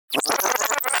Podcast.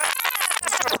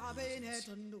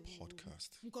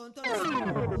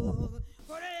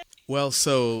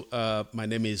 My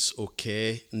name is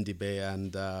Oke Ndibe,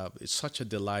 and it's such a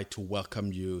delight to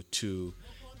welcome you to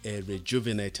a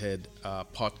rejuvenated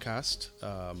podcast.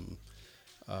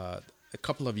 A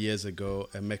couple of years ago,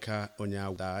 Emeka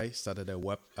Onyawadai started a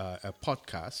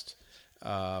podcast.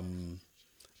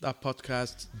 That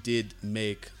podcast did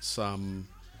make some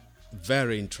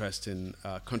very interesting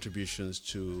contributions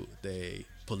to the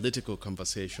political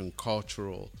conversation,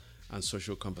 cultural and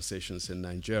social conversations in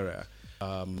Nigeria.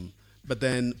 But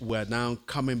then we're now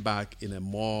coming back in a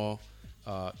more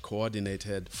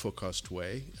coordinated, focused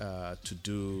way to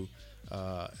do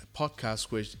a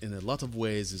podcast, which in a lot of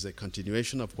ways is a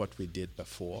continuation of what we did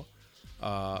before,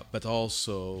 but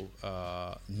also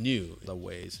new in other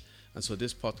ways. And so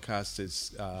this podcast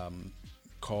is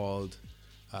called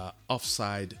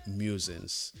Offside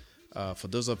Musings. For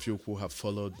those of you who have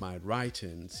followed my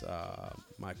writings,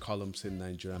 my columns in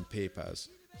Nigerian papers,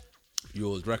 you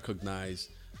will recognize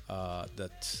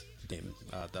that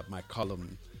my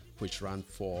column, which ran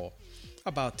for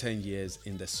about 10 years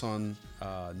in the Sun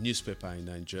newspaper in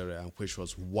Nigeria, and which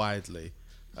was widely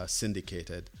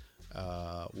syndicated,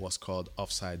 was called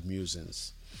Offside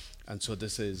Musings. And so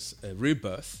this is a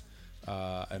rebirth.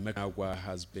 Emeka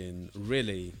has been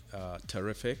really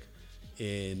terrific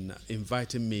in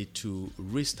inviting me to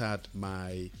restart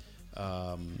my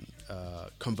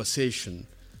conversation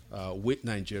with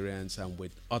Nigerians and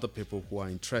with other people who are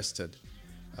interested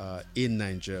in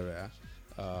Nigeria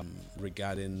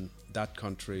regarding that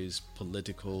country's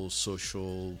political,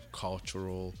 social,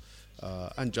 cultural,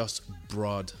 and just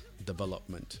broad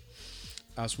development.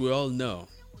 As we all know,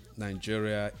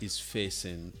 Nigeria is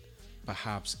facing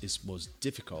perhaps its most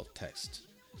difficult test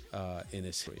in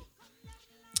its history.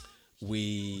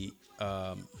 We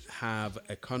have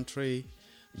a country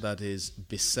that is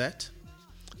beset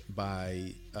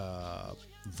by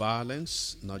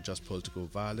violence, not just political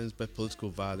violence, but political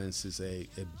violence is a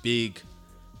big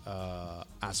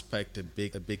aspect, a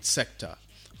big sector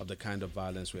of the kind of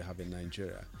violence we have in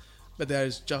Nigeria. But there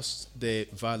is just the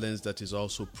violence that is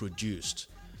also produced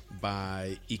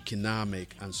by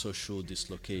economic and social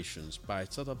dislocations, by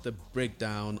sort of the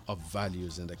breakdown of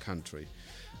values in the country.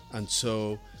 And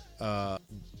so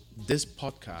this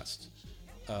podcast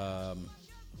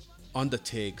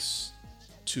undertakes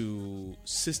to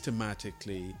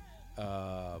systematically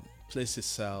place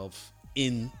itself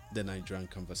in the Nigerian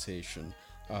conversation,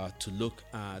 to look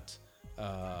at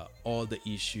all the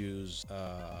issues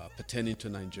pertaining to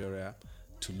Nigeria,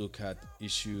 to look at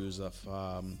issues of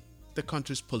the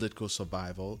country's political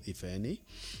survival, if any.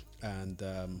 And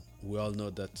we all know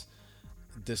that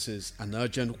this is an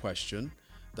urgent question,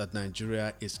 that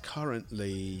Nigeria is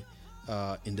currently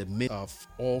in the midst of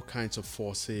all kinds of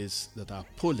forces that are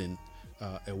pulling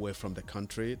away from the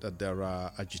country, that there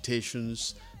are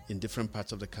agitations in different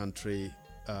parts of the country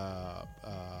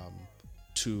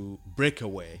to break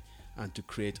away and to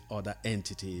create other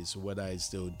entities, whether it's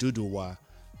the Oduduwa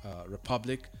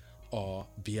Republic or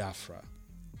Biafra.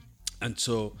 And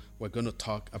so we're going to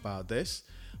talk about this.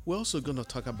 We're also going to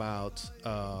talk about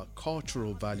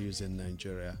cultural values in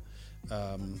Nigeria.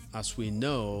 As we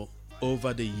know,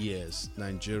 over the years,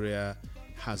 Nigeria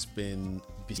has been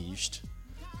besieged,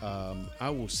 I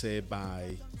will say,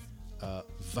 by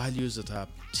values that are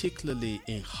particularly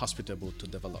inhospitable to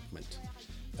development.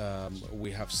 We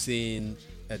have seen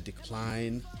a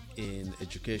decline in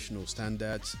educational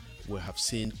standards. We have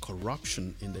seen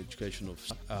corruption in the educational.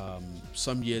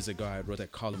 Some years ago, I wrote a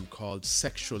column called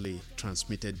Sexually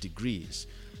Transmitted Degrees.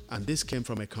 And this came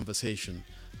from a conversation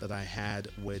that I had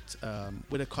with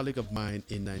a colleague of mine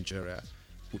in Nigeria,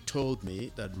 who told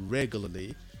me that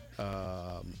regularly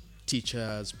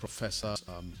teachers, professors,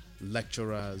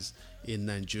 lecturers in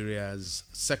Nigeria's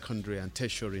secondary and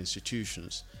tertiary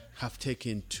institutions have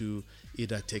taken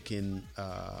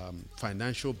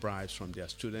financial bribes from their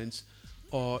students,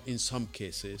 or in some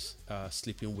cases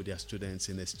sleeping with their students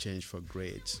in exchange for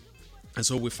grades. And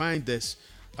so we find this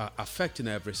affecting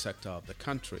every sector of the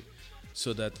country,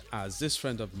 so that, as this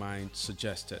friend of mine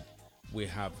suggested, we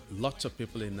have lots of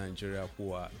people in Nigeria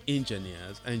who are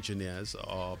engineers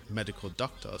or medical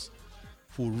doctors,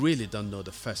 who really don't know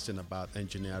the first thing about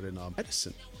engineering or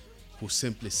medicine, who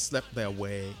simply slept their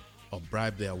way or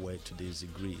bribed their way to these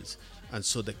degrees. And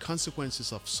so the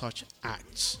consequences of such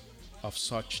acts, of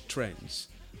such trends,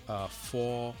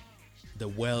 for the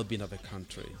well-being of a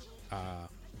country are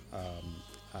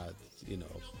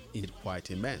quite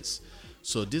immense.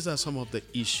 So these are some of the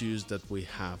issues that we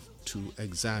have to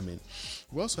examine.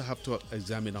 We also have to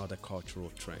examine other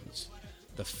cultural trends.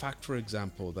 The fact, for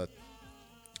example, that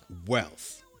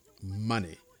wealth,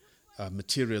 money,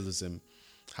 materialism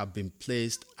have been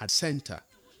placed at the center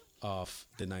of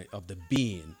the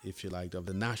being, if you like, of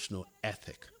the national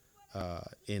ethic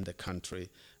in the country,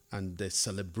 and the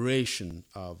celebration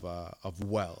of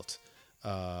wealth,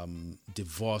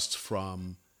 divorced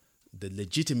from the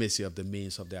legitimacy of the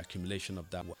means of the accumulation of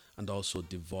that wealth, and also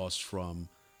divorced from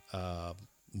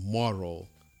moral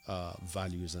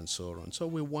values and so on. So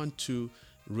we want to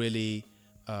really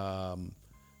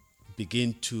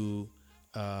begin to,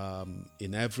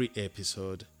 in every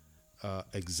episode,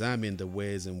 examine the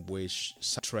ways in which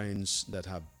some trends that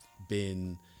have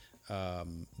been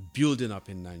building up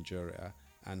in Nigeria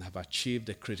and have achieved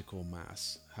a critical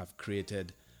mass, have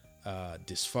created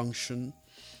dysfunction,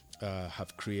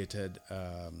 have created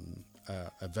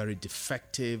a very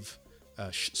defective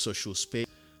social space,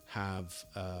 have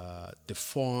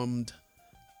deformed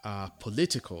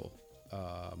political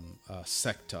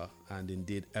sector and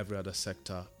indeed every other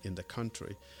sector in the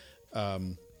country.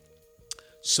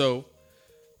 So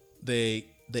the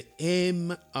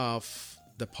aim of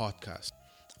the podcast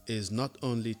is not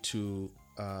only to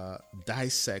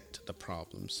dissect the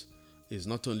problems, is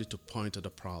not only to point to the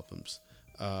problems.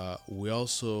 We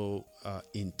also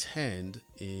intend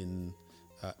in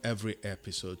every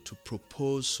episode to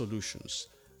propose solutions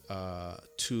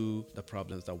to the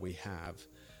problems that we have.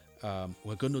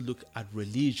 We're going to look at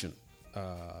religion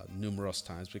numerous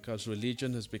times, because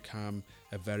religion has become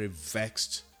a very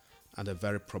vexed and a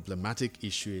very problematic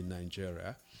issue in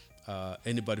Nigeria.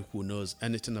 Anybody who knows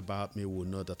anything about me will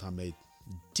know that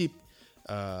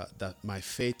that my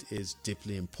faith is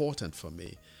deeply important for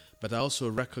me. But I also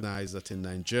recognize that in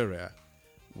Nigeria,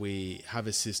 we have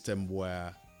a system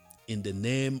where, in the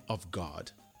name of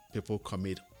God, people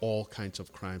commit all kinds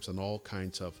of crimes and all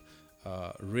kinds of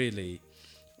really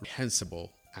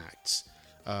reprehensible acts.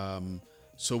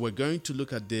 So we're going to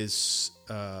look at this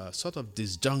sort of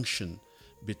disjunction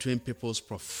between people's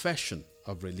profession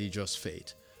of religious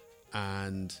faith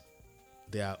and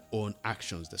their own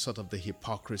actions, the sort of the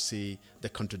hypocrisy, the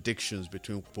contradictions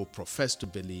between what people profess to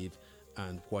believe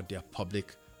and what their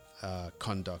public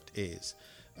conduct is.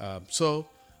 So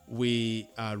we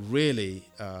are really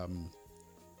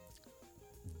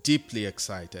deeply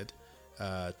excited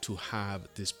to have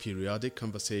these periodic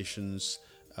conversations,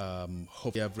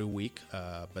 hopefully every week,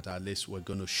 but at least we're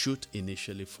going to shoot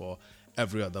initially for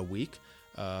every other week.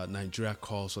 Nigeria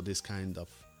calls for this kind of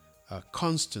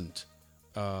constant,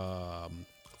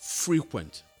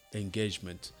 frequent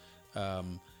engagement.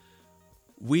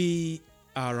 We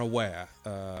are aware,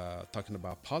 talking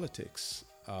about politics,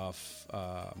 of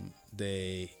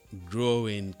the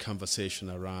growing conversation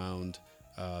around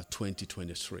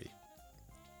 2023,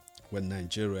 when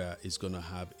Nigeria is going to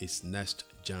have its next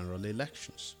general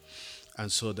elections. And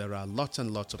so there are lots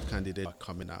and lots of candidates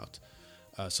coming out.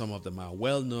 Some of them are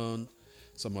well known,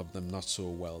 some of them not so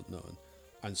well known.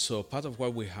 And so part of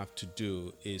what we have to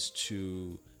do is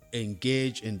to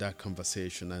engage in that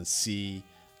conversation and see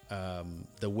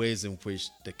the ways in which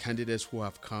the candidates who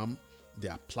have come,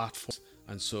 their platforms,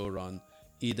 and so on,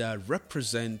 either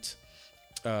represent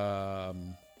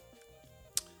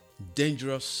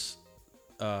dangerous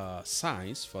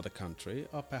signs for the country,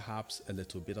 or perhaps a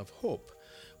little bit of hope.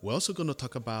 We're also going to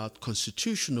talk about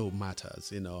constitutional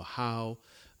matters. How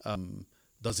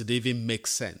does it even make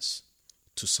sense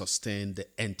to sustain the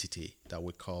entity that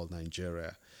we call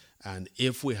Nigeria? And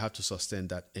if we have to sustain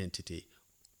that entity,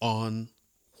 on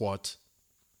what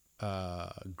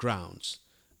grounds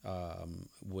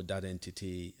would that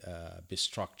entity be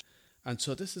structured? And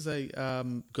so this is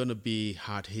going to be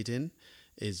hard-hitting.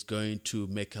 It's going to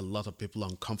make a lot of people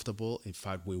uncomfortable. In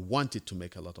fact, we want it to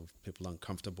make a lot of people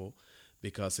uncomfortable,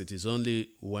 because it is only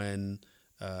when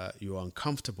you're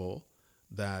uncomfortable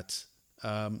that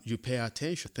you pay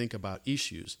attention, think about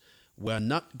issues. We're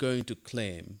not going to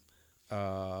claim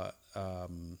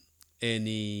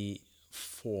any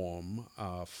form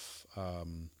of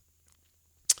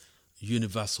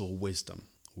universal wisdom.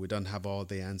 We don't have all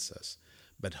the answers,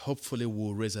 but hopefully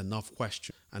we'll raise enough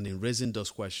questions. And in raising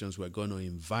those questions, we're going to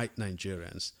invite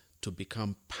Nigerians to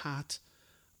become part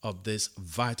of this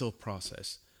vital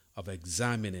process of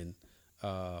examining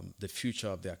the future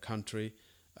of their country.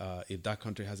 If that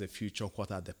country has a future,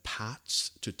 what are the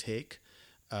paths to take,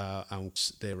 and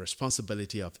the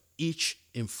responsibility of each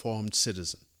informed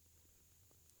citizen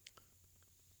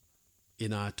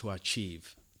in order to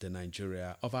achieve the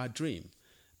Nigeria of our dream.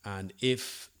 And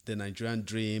if the Nigerian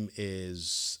dream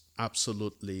is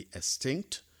absolutely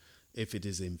extinct, if it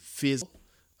is infeasible,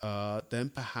 then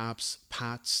perhaps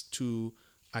paths to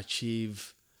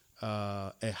achieve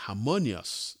a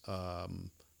harmonious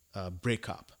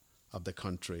breakup of the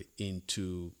country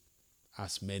into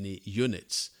as many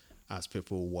units as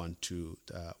people want to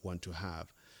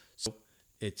have. So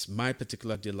it's my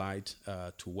particular delight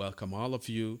to welcome all of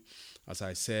you. As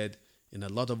I said, in a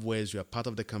lot of ways, you are part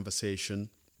of the conversation.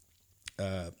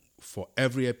 For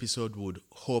every episode, we would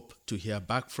hope to hear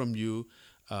back from you.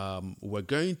 We're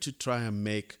going to try and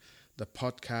make the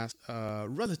podcast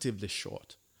relatively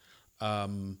short.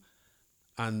 And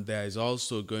there is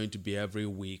also going to be every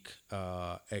week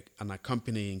an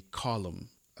accompanying column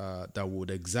that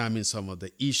would examine some of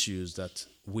the issues that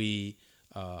we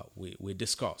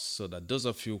discuss, so that those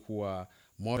of you who are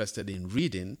more interested in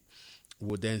reading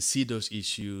would then see those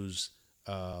issues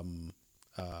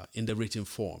in the written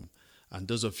form. And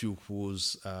those of you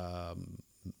whose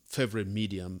favorite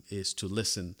medium is to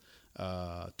listen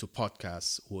to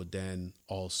podcasts would then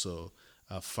also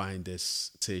find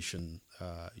this session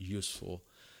useful.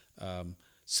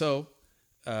 So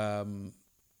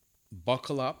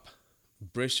buckle up,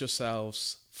 brace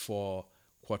yourselves for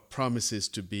what promises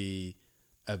to be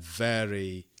a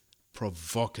very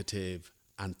provocative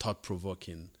and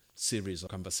thought-provoking series of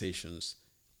conversations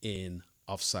in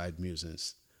Offside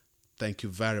Musings. Thank you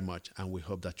very much, and we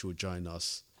hope that you'll join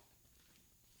us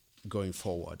going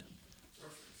forward.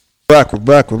 We're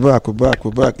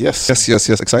back. Yes.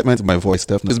 Excitement in my voice,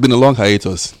 definitely. It's been a long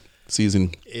hiatus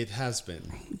season. It has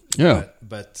been. Yeah.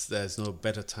 But there's no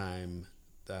better time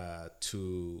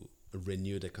to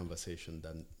renew the conversation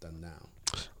than now.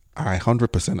 I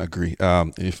 100% agree.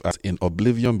 If in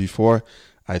oblivion before,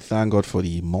 I thank God for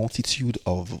the multitude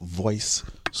of voice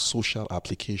social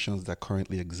applications that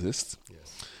currently exist. Yes.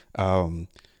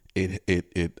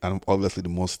 It and obviously the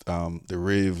most the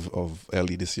rave of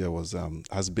early this year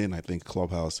has been, I think,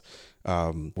 Clubhouse,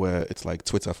 where it's like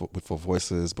Twitter for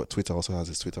voices, but Twitter also has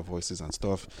its Twitter voices and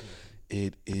stuff.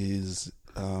 It is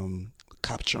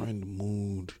capturing the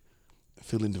mood,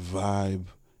 feeling the vibe,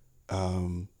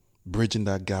 bridging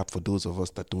that gap for those of us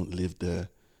that don't live there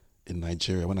in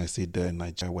Nigeria. When I say there in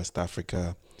Nigeria, West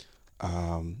Africa,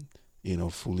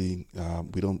 fully,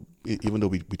 we don't, even though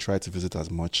we try to visit as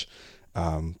much,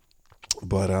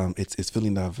 but it's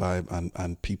feeling that vibe,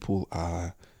 and people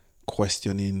are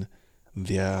questioning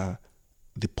the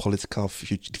political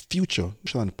future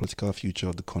and the political future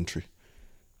of the country.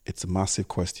 It's a massive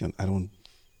question.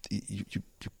 You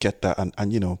get that, and I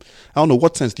don't know,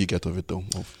 what sense do you get of it though?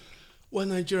 Well,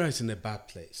 Nigeria is in a bad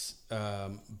place,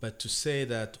 but to say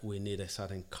that we need a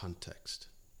certain context,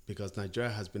 because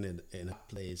Nigeria has been in a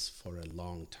place for a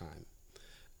long time.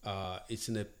 It's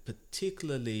in a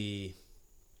particularly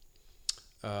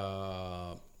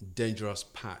dangerous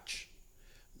patch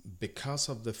because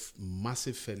of the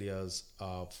massive failures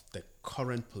of the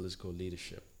current political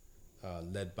leadership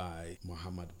led by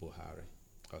Muhammad Buhari.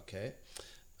 Okay,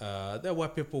 there were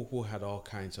people who had all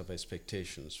kinds of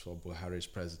expectations for Buhari's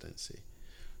presidency.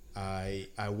 I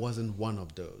wasn't one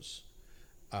of those.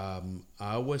 I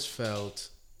always felt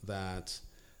that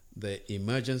the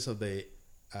emergence of the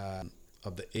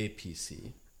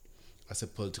APC as a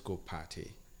political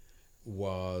party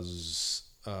was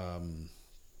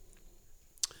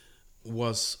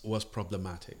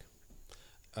problematic.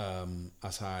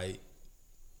 As I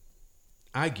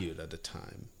argued at the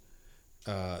time,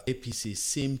 APC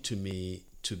seemed to me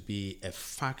to be a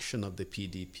faction of the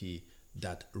PDP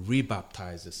that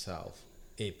rebaptized itself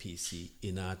APC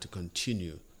in order to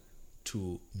continue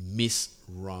to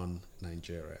misrun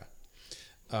Nigeria.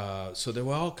 So there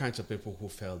were all kinds of people who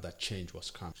felt that change was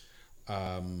coming.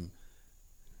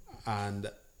 And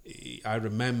I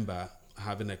remember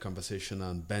having a conversation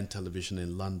on Ben Television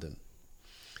in London.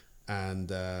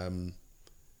 And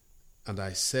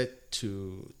I said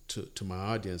to my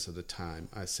audience at the time,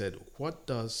 I said, what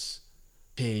does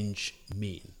change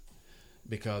mean?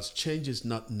 Because change is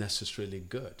not necessarily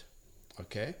good,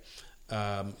 okay?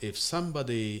 If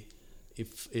somebody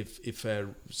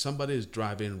is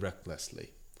driving recklessly,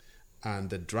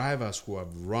 and the drivers who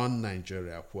have run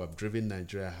Nigeria, who have driven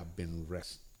Nigeria, have been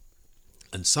wrecked,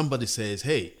 and somebody says,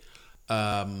 hey,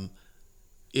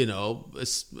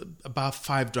 it's about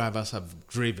 5 drivers have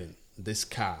driven this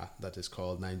car that is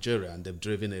called Nigeria, and they've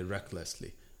driven it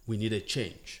recklessly. We need a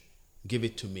change. Give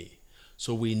it to me.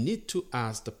 So we need to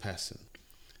ask the person,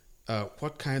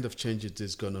 what kind of change it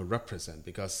is going to represent?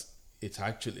 Because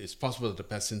it's possible that the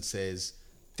person says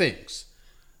things.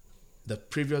 The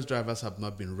previous drivers have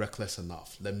not been reckless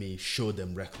enough. Let me show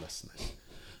them recklessness.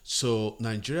 So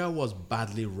Nigeria was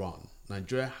badly run.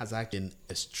 Nigeria has actually been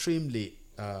extremely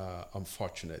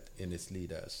unfortunate in its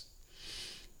leaders.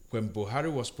 When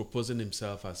Buhari was proposing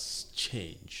himself as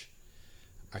change,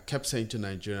 I kept saying to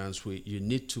Nigerians, you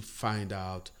need to find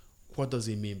out, what does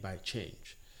he mean by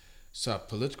change? So at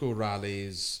political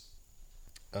rallies,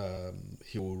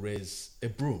 he will raise a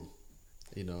broom.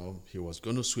 He was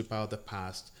going to sweep out the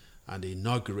past and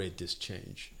inaugurate this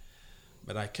change.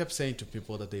 But I kept saying to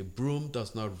people that a broom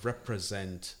does not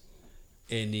represent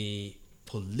any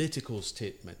political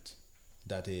statement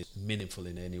that is meaningful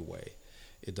in any way.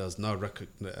 It does not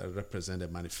represent a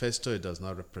manifesto. It does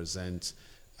not represent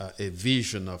a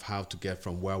vision of how to get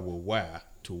from where we were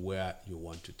to where you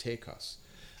want to take us.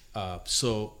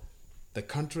 So the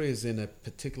country is in a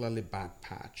particularly bad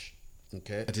patch.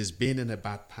 Okay, it has been in a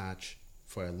bad patch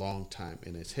for a long time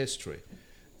in its history.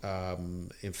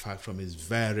 In fact, from its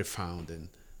very founding,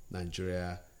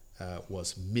 Nigeria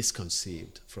was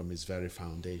misconceived from its very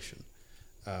foundation.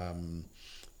 And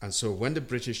so when the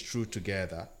British threw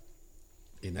together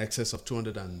in excess of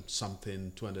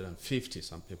 250,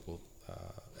 some people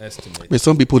estimate. But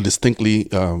some people distinctly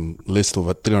list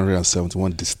over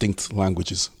 371 distinct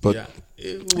languages. But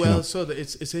yeah. So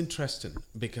it's interesting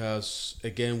because,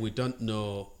 again, we don't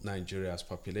know Nigeria's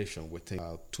population. We think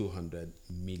about 200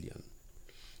 million.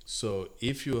 So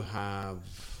if you have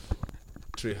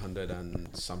 300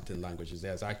 and something languages,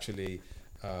 there's actually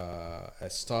a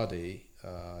study,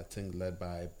 I think led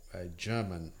by a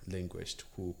German linguist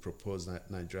who proposed that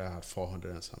Nigeria had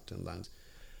 400 and something languages.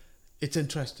 It's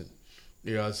interesting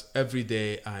because every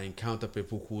day I encounter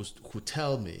people who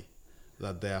tell me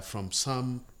that they are from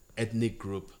some ethnic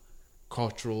group,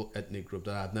 cultural ethnic group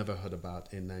that I've never heard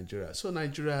about in Nigeria. So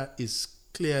Nigeria is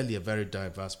clearly a very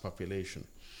diverse population.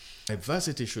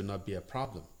 Diversity should not be a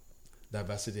problem.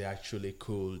 Diversity actually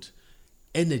could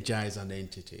energize an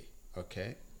entity,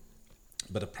 okay?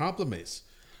 But the problem is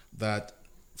that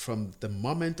from the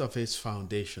moment of its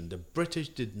foundation, the British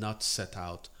did not set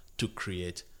out to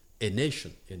create a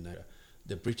nation in Nigeria.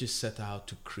 The British set out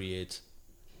to create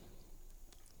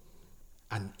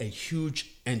a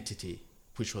huge entity,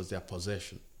 which was their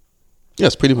possession.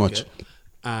 Yes, pretty much.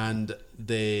 And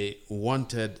they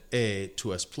wanted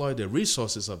to exploit the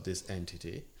resources of this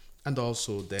entity, and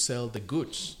also they sell the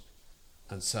goods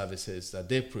and services that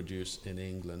they produce in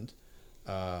England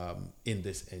in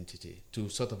this entity to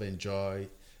sort of enjoy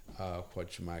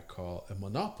what you might call a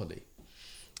monopoly.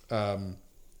 And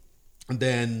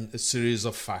then a series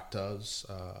of factors,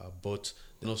 both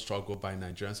struggle by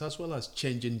Nigerians as well as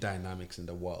changing dynamics in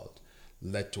the world,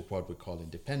 led to what we call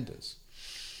independence.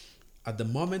 At the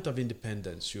moment of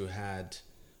independence, you had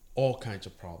all kinds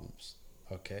of problems.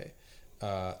 Okay,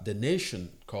 the nation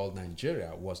called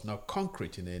Nigeria was not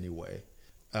concrete in any way.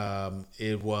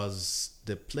 It was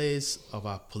the place of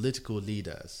our political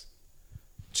leaders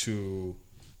to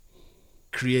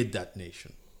create that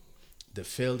nation. They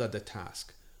failed at the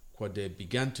task. What they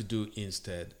began to do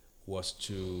instead was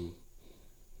to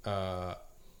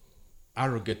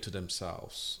arrogate to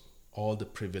themselves all the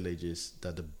privileges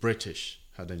that the British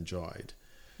had enjoyed.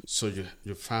 So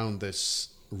you found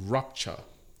this rupture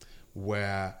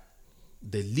where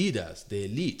the leaders, the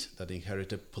elite that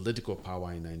inherited political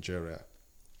power in Nigeria,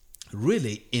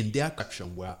 really in their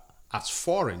action were as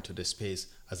foreign to the space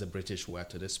as the British were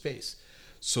to the space.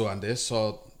 So, and they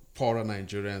saw poorer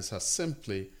Nigerians as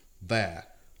simply there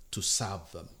to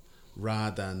serve them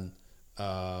rather than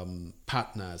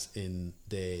partners in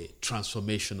the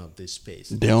transformation of this space.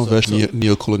 Their own version of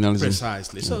neocolonialism.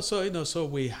 Precisely. Yeah. So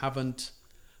we haven't,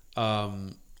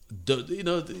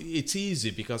 it's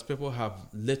easy because people have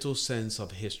little sense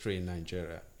of history in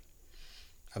Nigeria.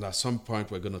 And at some point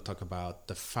we're going to talk about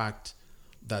the fact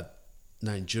that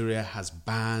Nigeria has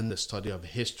banned the study of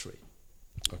history.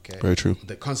 Okay. Very true.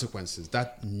 The consequences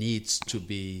that needs to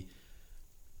be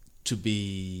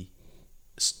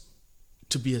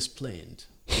explained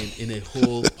in a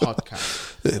whole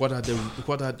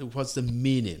podcast. What's the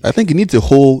meaning? I think it needs a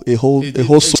whole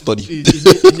study.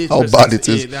 How bad it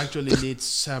is. It actually needs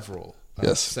several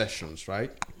sessions,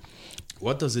 right?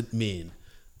 What does it mean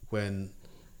when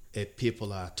a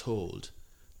people are told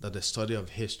that the study of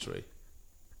history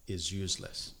is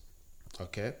useless?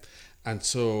 Okay? And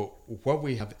so what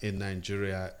we have in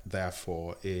Nigeria,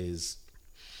 therefore, is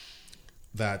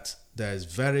that there is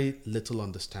very little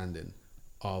understanding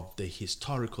of the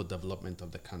historical development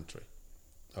of the country.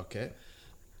 Okay?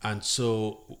 And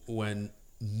so when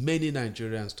many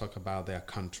Nigerians talk about their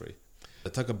country, they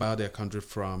talk about their country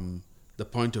from the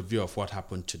point of view of what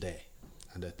happened today.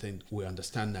 And they think we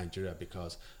understand Nigeria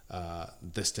because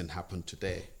this thing happened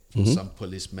today. Mm-hmm. Some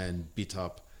policemen beat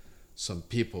up some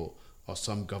people, or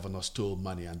some governor stole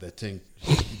money, and they think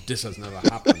this has never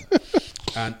happened.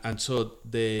 And so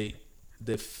the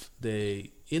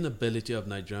inability of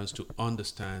Nigerians to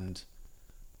understand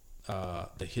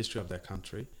the history of their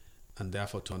country, and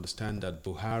therefore to understand that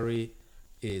Buhari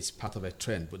is part of a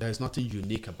trend, but there's nothing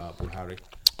unique about Buhari.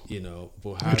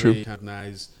 Buhari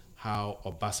recognized how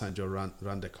Obasanjo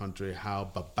ran the country,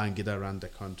 how Babangida ran the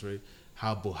country,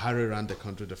 how Buhari ran the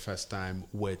country the first time,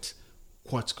 with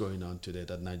what's going on today,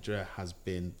 that Nigeria has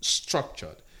been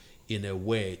structured in a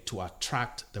way to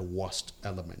attract the worst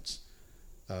elements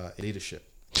in leadership.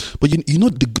 But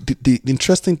the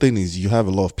interesting thing is you have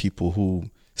a lot of people who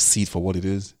see it for what it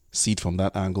is, see it from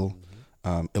that angle,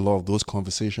 a lot of those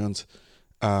conversations.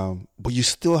 But you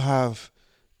still have,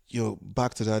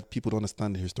 back to that, people don't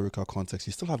understand the historical context.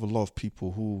 You still have a lot of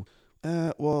people who,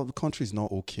 the country is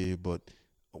not okay, but,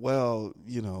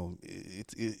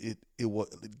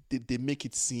 they make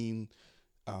it seem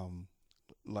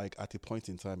like at a point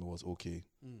in time it was okay.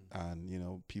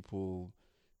 And, people,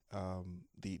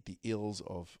 the ills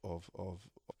of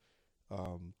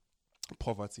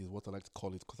poverty is what I like to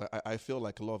call it, because I feel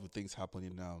like a lot of the things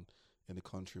happening now in the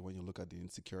country, when you look at the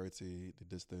insecurity, the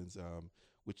distance,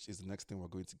 which is the next thing we're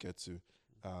going to get to,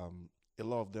 a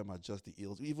lot of them are just the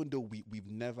ills. Even though we've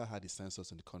never had a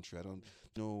census in the country, I don't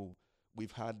know.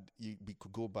 We've had. We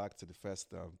could go back to the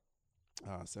first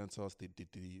census, the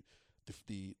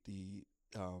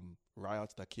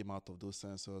riots that came out of those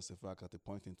census. In fact, at the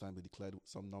point in time, they declared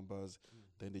some numbers,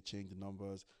 then they changed the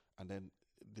numbers, and then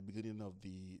the beginning of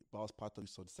that was part of.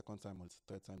 So the second time or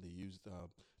the third time, they used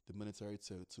the military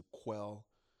to quell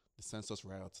the census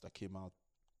riots that came out.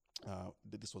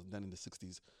 This was then in the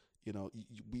 60s.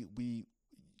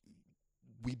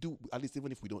 We do, at least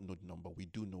even if we don't know the number, we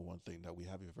do know one thing, that we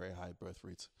have a very high birth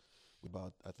rate.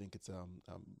 About, I think it's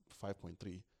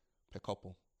 5.3 per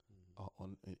couple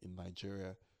in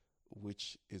Nigeria,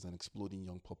 which is an exploding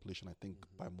young population. I think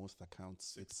by most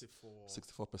accounts,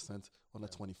 64% under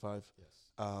 25. Yes.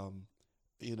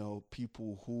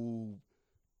 People who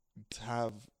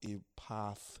have a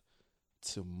path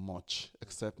to much,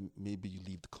 except maybe you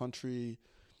leave the country,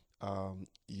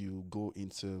 you go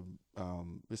into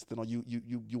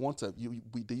you want to.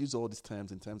 They use all these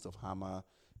terms in terms of hammer.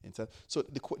 So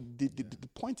the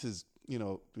point is,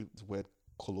 where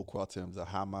colloquial terms, a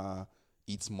hammer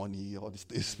eats money, all these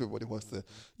things. Everybody wants to,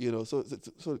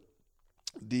 So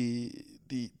the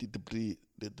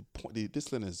point. This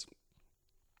thing is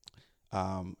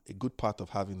a good part of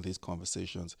having these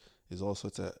conversations is also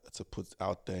to put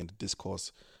out there in the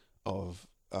discourse of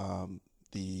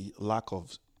the lack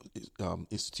of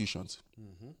institutions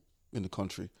in the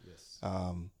country. Yes.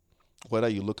 Whether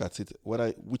you look at it,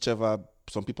 whichever,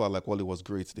 some people are like, well, it was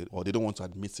great, or they don't want to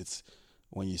admit it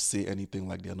when you say anything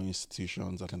like there are no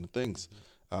institutions, that kind of things,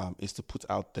 is to put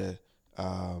out there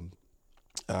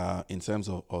in terms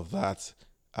of that.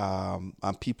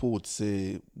 And people would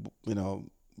say,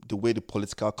 the way the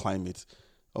political climate,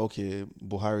 okay,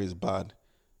 Buhari is bad.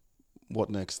 What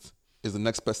next? Is the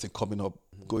next person coming up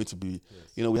going to be?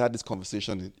 Yes. We had this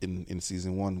conversation in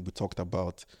season 1. We talked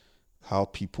about how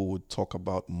people would talk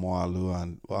about Moalu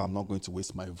and, I'm not going to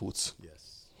waste my votes.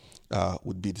 Yes.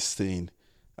 Would be the saying.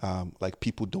 Like,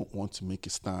 people don't want to make a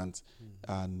stand.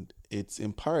 And it's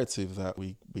imperative that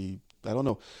we I don't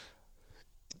know.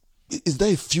 Is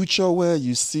there a future where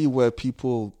you see where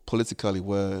people politically,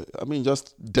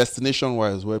 just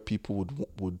destination-wise, where people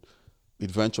would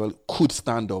eventually could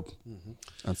stand up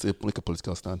and say, make a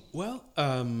political stand? Well,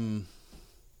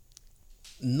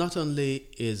 not only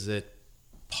is it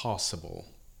possible,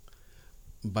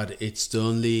 but it's the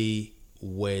only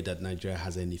way that Nigeria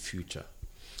has any future.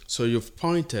 So you've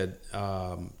pointed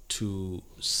to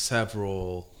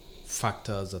several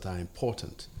factors that are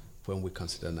important when we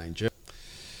consider Nigeria.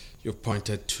 You've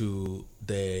pointed to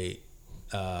the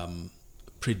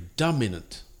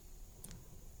predominant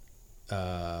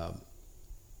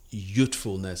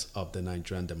youthfulness of the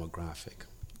Nigerian demographic.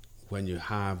 When you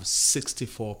have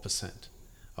 64%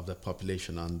 of the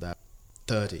population under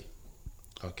 30,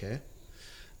 okay?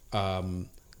 Then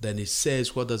it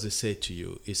says, what does it say to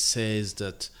you? It says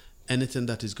that anything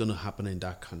that is going to happen in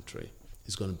that country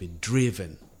is going to be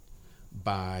driven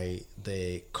by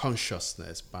the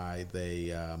consciousness, by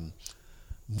the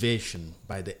vision,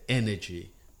 by the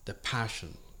energy, the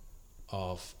passion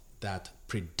of that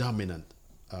predominant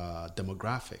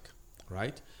demographic,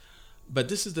 right? But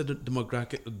this is the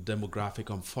demographic,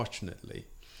 unfortunately,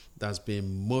 that's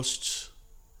been most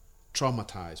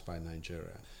traumatized by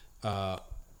Nigeria.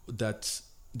 That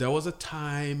there was a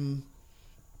time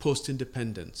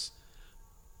post-independence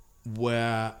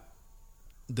where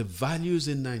the values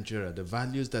in Nigeria, the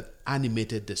values that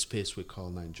animated the space we call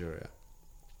Nigeria,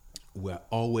 were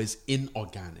always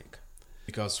inorganic,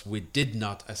 because we did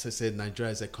not, as I said,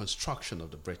 Nigeria is a construction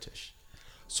of the British.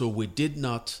 So we did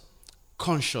not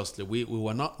consciously, we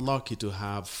were not lucky to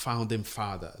have founding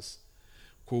fathers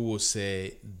who will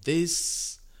say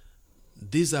these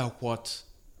are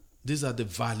the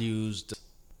values that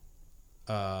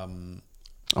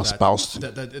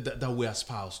we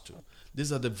espouse to.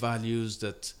 These are the values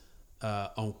that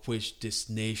on which this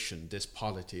nation, this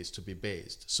polity is to be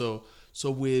based. So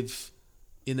we've,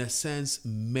 in a sense,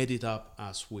 made it up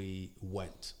as we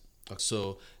went.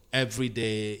 So every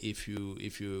day, if you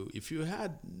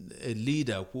had a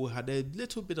leader who had a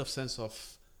little bit of sense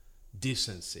of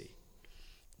decency,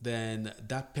 then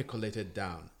that percolated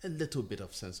down a little bit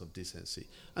of sense of decency,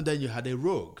 and then you had a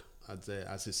rogue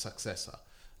as his successor,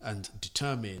 and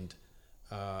determined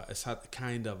a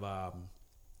kind of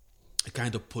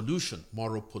pollution,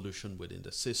 moral pollution within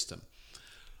the system.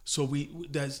 So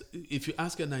if you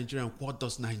ask a Nigerian, what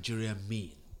does Nigeria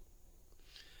mean?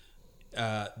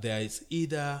 There is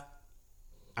either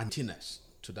antiness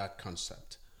to that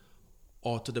concept,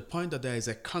 or to the point that there is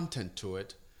a content to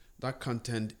it. That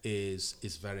content is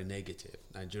very negative.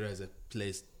 Nigeria is a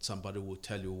place, somebody will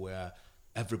tell you, where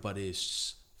everybody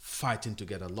is fighting to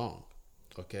get along,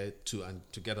 okay, to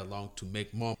get along to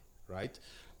make more, right?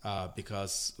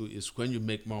 Because it's when you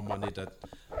make more money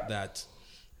that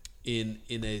in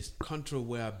a country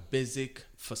where basic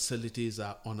facilities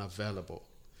are unavailable.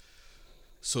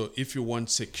 So if you want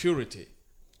security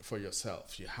for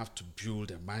yourself, you have to build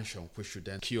a mansion which you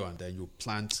then cure, and then you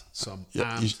plant some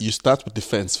arms. You start with the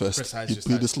fence first. Precisely. You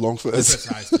build this long first.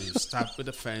 Precisely. You start with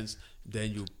the fence,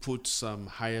 then you put some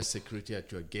higher security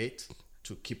at your gate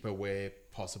to keep away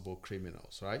possible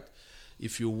criminals, right?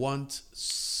 If you want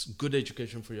good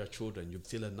education for your children, you've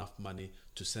still enough money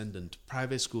to send them to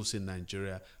private schools in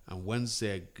Nigeria, and once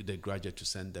they graduate, to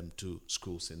send them to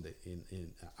schools in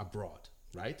abroad,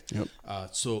 right? Yep.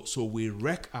 So we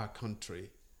wreck our country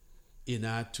in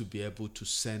order to be able to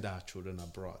send our children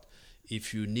abroad.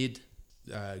 If you need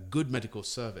good medical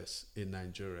service in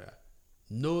Nigeria,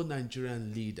 no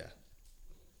Nigerian leader,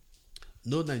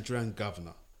 no Nigerian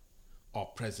governor or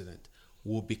president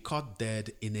will be caught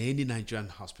dead in any Nigerian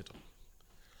hospital.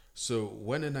 So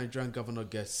when a Nigerian governor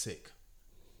gets sick,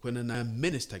 when a Nigerian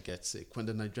minister gets sick, when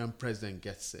the Nigerian president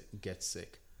gets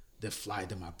sick, they fly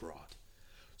them abroad.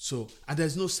 So, and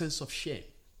there's no sense of shame.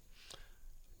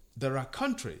 There are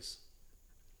countries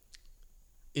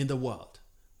in the world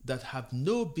that have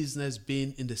no business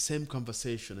being in the same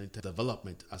conversation in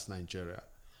development as Nigeria,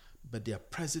 but their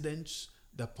presidents,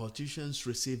 their politicians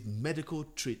receive medical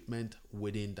treatment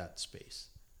within that space,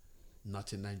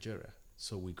 not in Nigeria.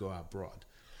 So we go abroad.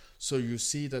 So you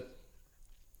see that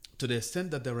to the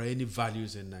extent that there are any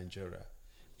values in Nigeria,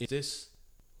 it is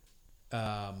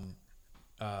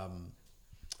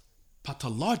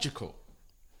pathological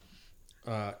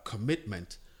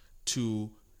commitment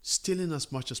to stealing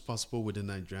as much as possible within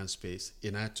Nigerian space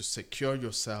in order to secure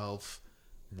yourself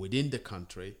within the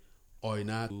country, or in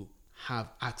order to have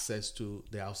access to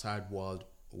the outside world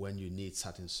when you need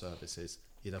certain services,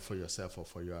 either for yourself or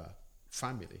for your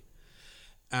family.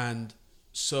 And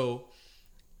so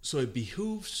it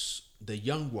behooves the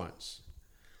young ones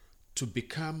to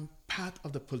become part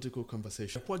of the political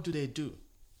conversation. What do?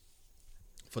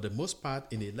 For the most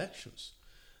part, in elections,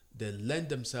 they lend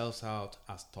themselves out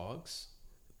as thugs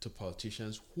to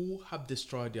politicians who have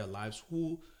destroyed their lives,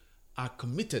 who are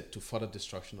committed to further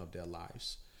destruction of their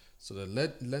lives. So they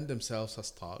lend themselves as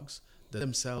thugs, they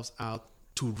themselves out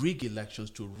to rig elections,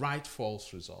 to write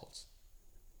false results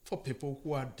for people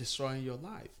who are destroying your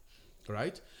life,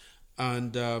 right?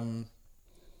 And then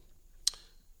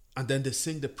they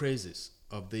sing the praises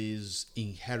of these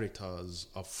inheritors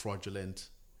of fraudulent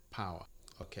power,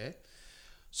 okay?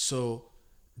 So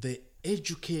the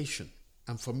education,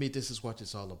 and for me this is what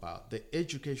it's all about, the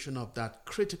education of that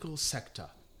critical sector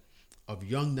of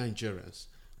young Nigerians,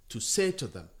 to say to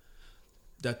them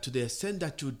that to the extent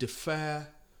that you defer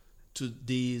to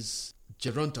these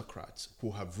gerontocrats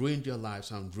who have ruined your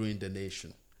lives and ruined the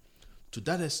nation, to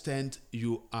that extent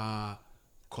you are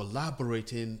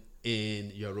collaborating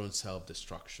in your own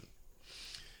self-destruction.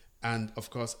 And of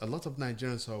course, a lot of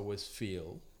Nigerians always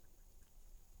feel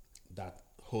that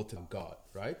whole thing, God,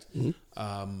 right?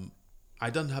 Mm-hmm. I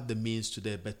don't have the means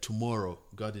today, but tomorrow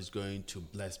God is going to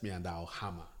bless me and I'll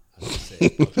hammer, as I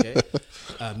say, okay?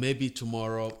 Maybe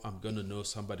tomorrow I'm going to know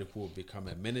somebody who will become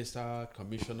a minister,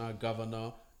 commissioner,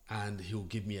 governor, and he'll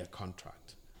give me a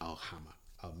contract. I'll hammer,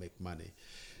 I'll make money.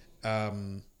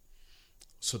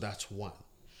 So that's one.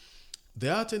 The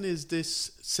other thing is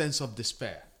this sense of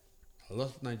despair. A lot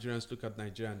of Nigerians look at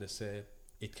Nigeria and they say,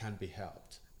 it can't be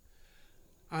helped.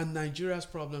 And Nigeria's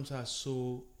problems are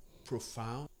so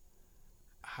profound,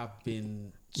 have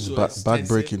been so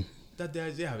backbreaking, that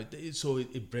so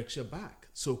it breaks your back.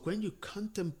 So when you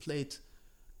contemplate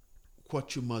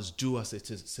what you must do as a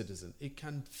citizen, it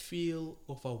can feel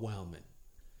overwhelming.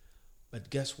 But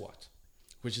guess what?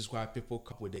 Which is why people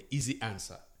come with the easy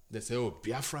answer. They say, oh,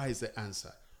 Biafra is the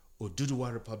answer.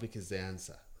 Oduduwa Republic is the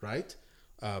answer, right?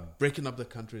 Breaking up the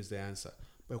country is the answer.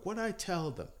 But what I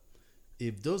tell them,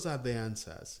 if those are the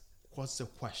answers, what's the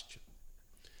question?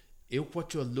 If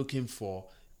what you're looking for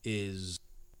is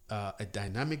a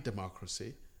dynamic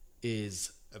democracy,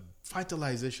 is a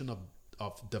vitalization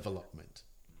of development,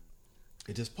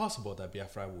 it is possible that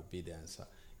Biafra will be the answer.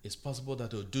 It's possible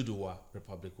that Oduduwa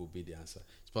Republic will be the answer.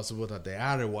 It's possible that the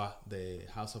Arewa, the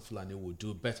House of Fulani, will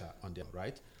do better on their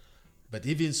right. But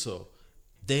even so,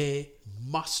 they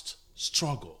must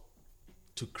struggle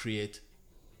to create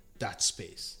that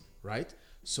space, right?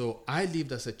 So I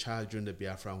lived as a child during the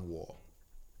Biafran War.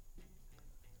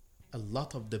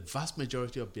 The vast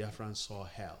majority of Biafrans saw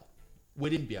hell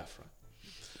within Biafra.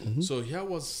 Mm-hmm. So here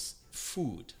was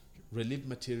food, relief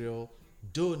material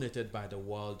donated by the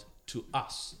world to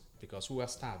us because we were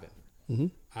starving. Mm-hmm.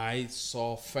 I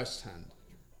saw firsthand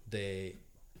the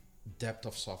depth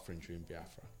of suffering during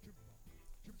Biafra.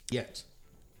 Yet,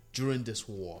 during this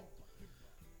war,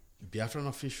 Biafran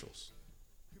officials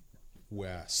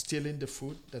were stealing the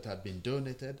food that had been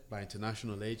donated by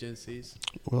international agencies.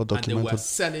 Well documented. And they were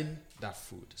selling that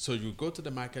food. So you go to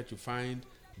the market, you find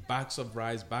bags of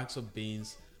rice, bags of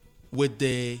beans with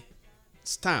the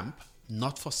stamp,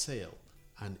 not for sale.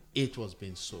 And it was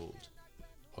being sold.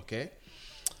 Okay?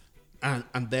 And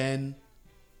then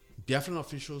Biafran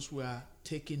officials were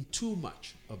taking too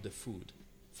much of the food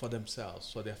for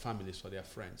themselves, for their families, for their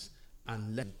friends,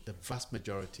 and let the vast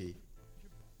majority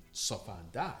suffer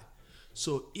and die.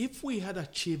 So if we had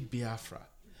achieved Biafra,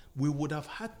 we would have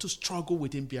had to struggle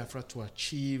within Biafra to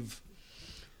achieve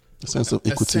a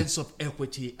sense of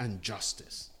equity and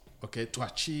justice. Okay? To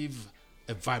achieve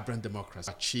a vibrant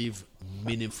democracy, achieve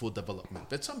meaningful development.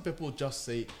 But some people just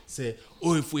say,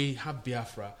 oh, if we have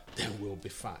Biafra, then we'll be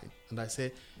fine. And I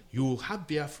say, you will have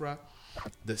Biafra,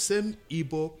 the same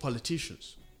Igbo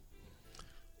politicians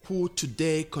who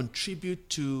today contribute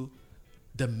to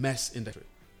the mess in the country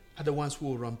are the ones who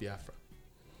will run Biafra.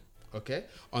 Okay?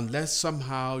 Unless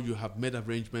somehow you have made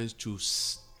arrangements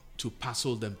to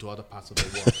parcel them to other parts of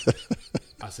the world,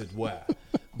 as it were.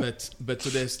 But to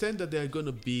the extent that they're going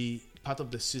to be part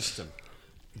of the system,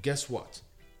 guess what?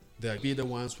 They'll be the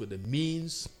ones with the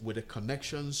means, with the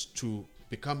connections to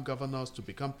become governors, to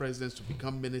become presidents, to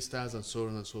become ministers, and so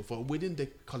on and so forth, within the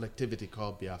collectivity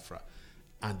called Biafra.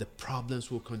 And the problems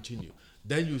will continue.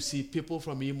 Then you see people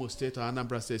from Imo State or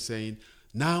Anambra State saying,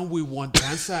 now we want the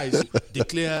answer is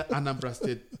declare Anambra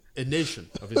State a nation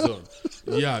of its own.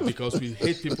 Yeah, because we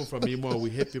hate people from Imo,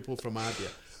 we hate people from Abia.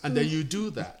 And then you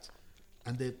do that.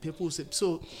 And the people say,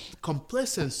 so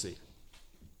complacency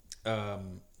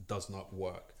does not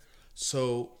work.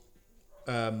 So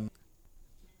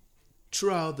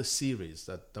throughout the series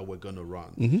that we're going to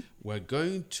run, mm-hmm. we're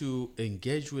going to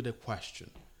engage with the question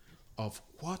of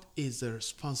what is the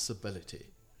responsibility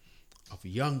of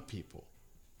young people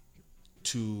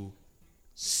to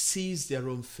seize their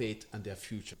own fate and their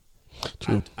future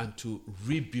and to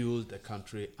rebuild the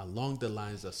country along the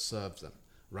lines that serves them,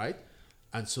 right?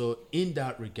 And so in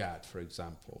that regard, for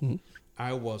example, mm-hmm.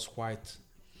 I was quite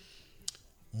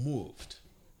moved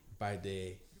by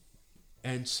the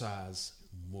NSAS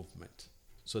movement.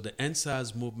 So the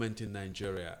NSAS movement in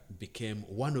Nigeria became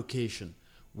one occasion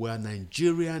where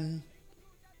Nigerian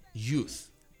youth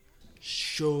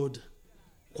showed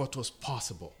what was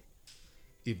possible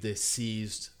if they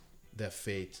seized their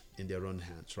fate in their own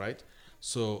hands, right?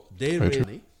 So they raised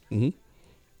money. Mm-hmm.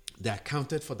 They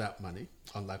accounted for that money,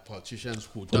 unlike politicians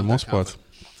who don't account for it.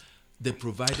 They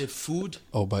provided food.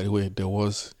 Oh, by the way, there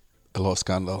was a lot of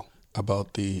scandal about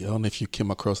I don't know if you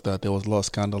came across that. There was a lot of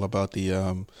scandal about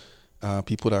the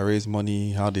people that raised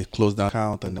money, how they closed down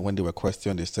account, and when they were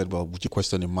questioned, they said, "Well, would you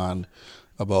question a man?"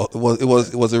 About it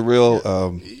was a real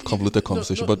convoluted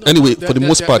conversation. But anyway, for the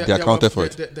most part, they accounted for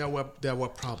it. There were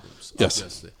problems, yes.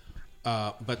 Obviously.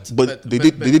 But they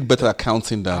did better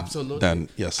accounting than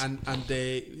yes. And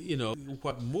they,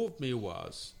 what moved me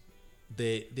was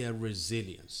their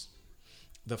resilience,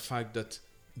 the fact that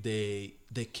they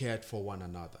cared for one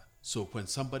another. So when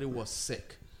somebody was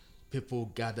sick,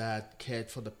 people gathered,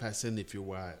 cared for the person. If you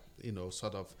were,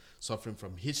 sort of suffering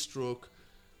from heat stroke,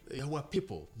 there were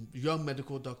people, young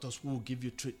medical doctors who will give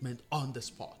you treatment on the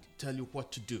spot, tell you what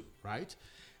to do, right?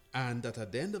 And that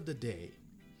at the end of the day,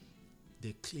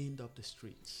 they cleaned up the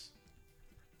streets.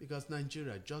 Because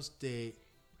Nigeria, just the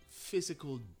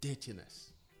physical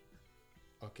dirtiness,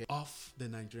 of the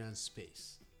Nigerian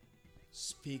space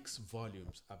speaks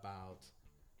volumes about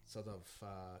sort of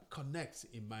connects,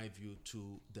 in my view,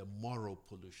 to the moral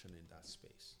pollution in that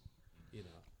space. You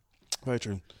know. Very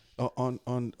true.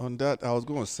 On that, I was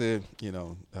going to say,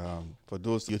 for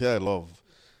those you hear a lot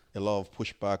of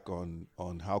pushback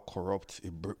on how corrupt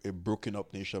a broken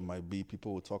up nation might be.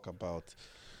 People will talk about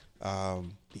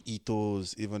the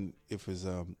ethos, even if it's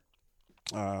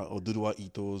Oduduwa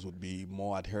ethos would be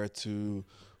more adhered to,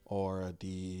 or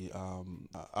the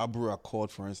Abreu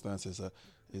Accord, for instance, is a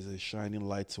shining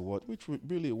light to which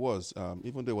really it was.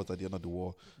 Even though it was at the end of the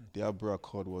war, the Abreu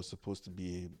Accord was supposed to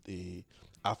be a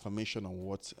affirmation on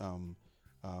what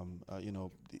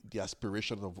the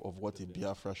aspiration of what a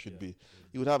Biafra should be.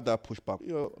 You would have that pushback.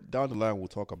 Down the line we'll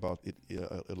talk about it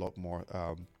a lot more.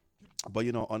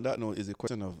 But on that note, is a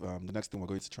question of the next thing we're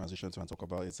going to transition to and talk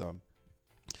about is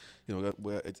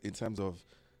where it's in terms of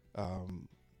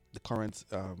the current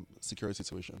security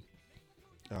situation.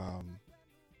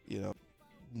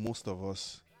 Most of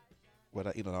us,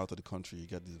 whether in or out of the country, you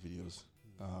get these videos.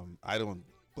 I don't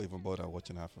even bother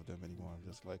watching half of them anymore. I'm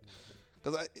just like,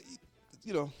 because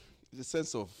the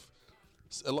sense of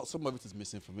some of it is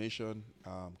misinformation.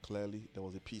 Clearly, there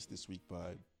was a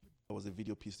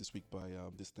video piece this week by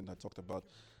this thing that talked about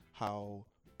how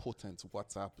potent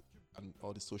WhatsApp and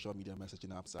all the social media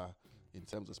messaging apps are in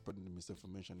terms of spreading the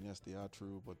misinformation. Yes, they are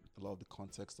true, but a lot of the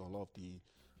context or a lot of the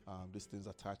these things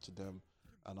attached to them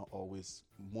are not always,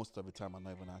 most of the time, are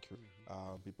not even accurate.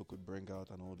 People could bring out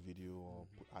an old video or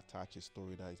attach a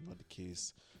story that is not the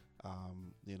case.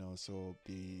 So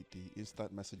the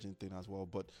instant messaging thing as well.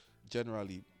 But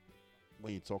generally,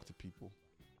 when you talk to people,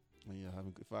 when you're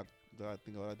having, in fact, I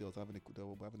think the other day I was having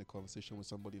a conversation with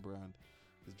somebody, brand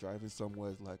is driving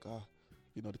somewhere, it's like,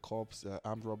 the cops,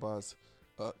 armed robbers,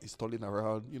 is tolling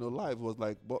around, live. It was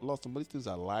like, but lots of these things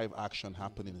are live action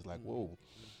happening. It's like, whoa,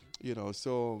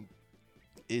 so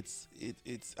it's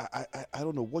I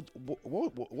don't know what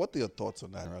are your thoughts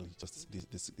on that, really? Just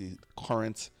the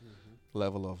current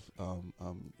level of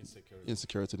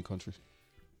insecurity in the country.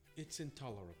 It's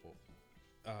intolerable.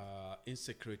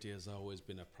 Insecurity has always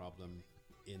been a problem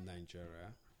in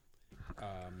Nigeria,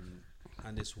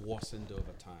 and it's worsened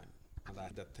over time. And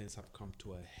that things have come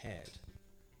to a head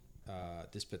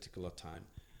this particular time.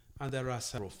 And there are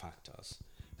several factors.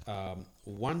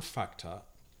 One factor,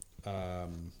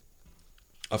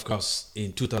 of course,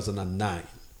 in 2009,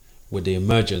 with the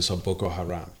emergence of Boko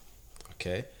Haram,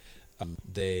 okay,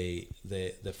 the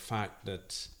fact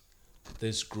that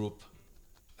this group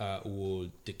will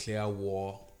declare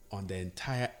war on the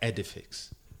entire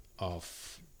edifice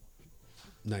of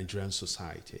Nigerian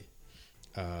society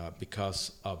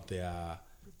because of their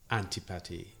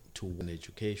antipathy to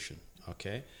education,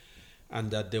 okay,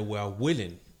 and that they were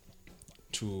willing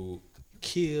to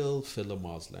kill fellow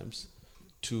Muslims,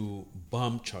 to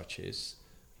bomb churches,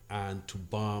 and to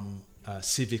bomb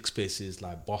civic spaces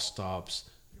like bus stops,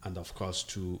 and of course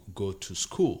to go to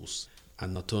schools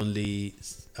and not only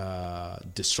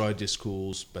destroy the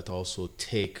schools but also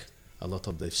take a lot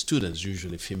of the students,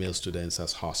 usually female students,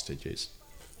 as hostages.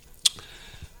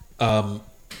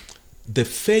 The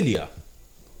failure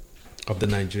of the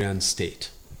Nigerian state,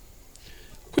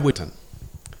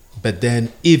 but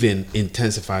then even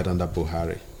intensified under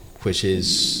Buhari, which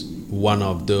is one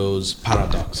of those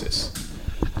paradoxes.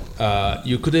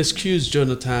 You could excuse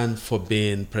Jonathan for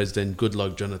being President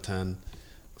Goodluck Jonathan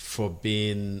for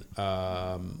being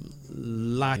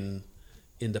lacking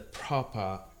in the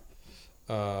proper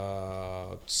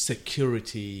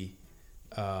security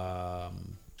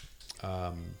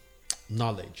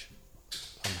knowledge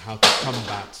on how to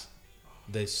combat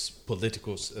this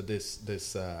political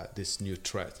this new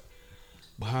threat.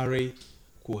 Buhari,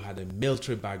 who had a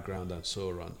military background and so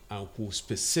on, and who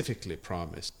specifically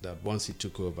promised that once he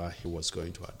took over, he was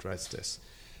going to address this.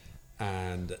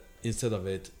 And instead of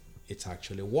it, it's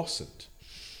actually worsened.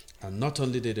 And not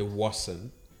only did it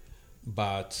worsen,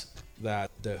 but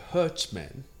that the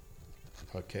herdsmen,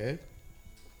 okay,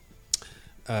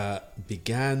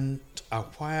 began to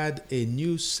acquire a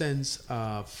new sense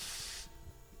of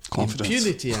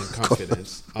impunity and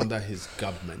confidence under his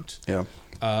government. Yeah.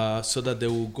 So that they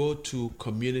will go to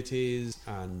communities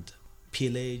and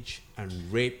pillage and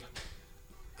rape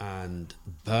and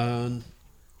burn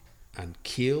and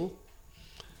kill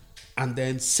and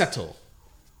then settle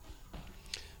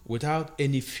without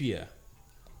any fear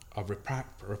of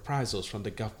reprisals from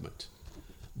the government.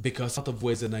 Because out of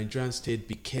ways the Nigerian state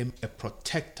became a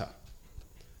protector,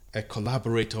 a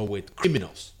collaborator with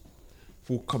criminals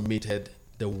who committed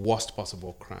the worst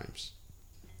possible crimes.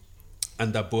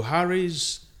 And that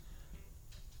Buhari's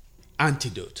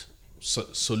antidote,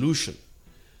 solution,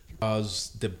 as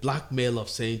the blackmail of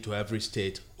saying to every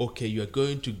state, okay, you're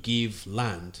going to give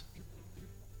land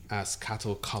as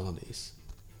cattle colonies.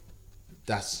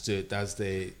 That's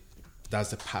the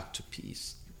path to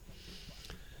peace.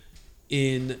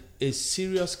 In a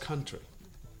serious country,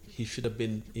 he should have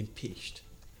been impeached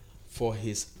for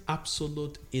his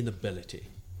absolute inability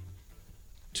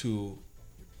to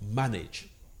manage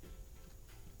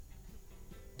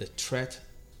the threat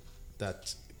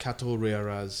that cattle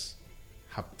rearers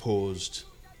have posed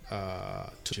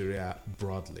to Nigeria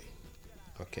broadly.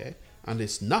 Okay? And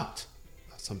it's not.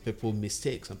 Some people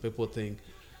mistake. Some people think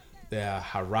they are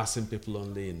harassing people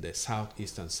only in the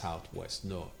southeast and southwest.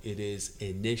 No, it is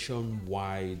a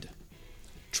nationwide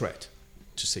threat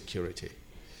to security.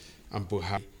 And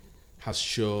Buhari has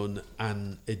shown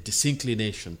a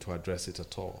disinclination to address it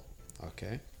at all.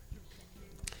 Okay?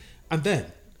 And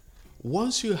then,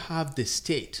 once you have the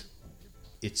state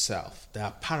itself, the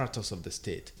apparatus of the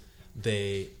state,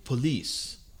 the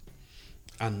police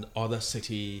and other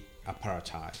city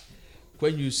apparati,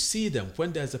 when you see them,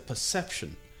 when there's a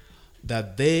perception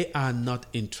that they are not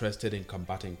interested in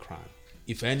combating crime,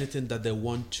 if anything, that they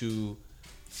want to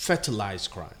fertilize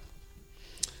crime,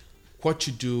 what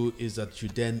you do is that you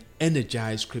then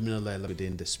energize criminal elements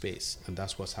within the space, and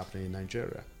that's what's happening in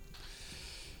Nigeria.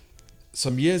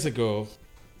 Some years ago,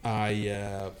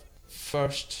 it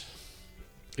first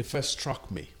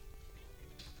struck me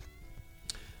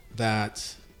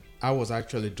that I was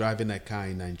actually driving a car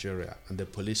in Nigeria, and the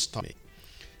police stopped me,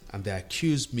 and they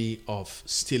accused me of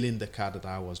stealing the car that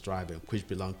I was driving, which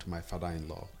belonged to my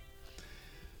father-in-law.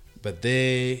 But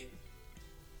they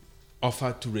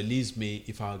offered to release me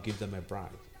if I'll give them a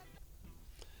bribe.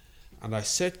 And I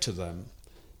said to them,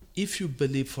 if you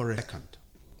believe for a second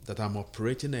that I'm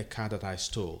operating a car that I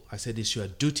stole, I said it's your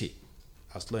duty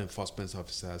as law enforcement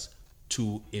officers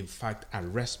to, in fact,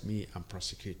 arrest me and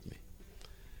prosecute me.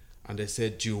 And they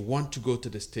said, do you want to go to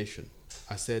the station?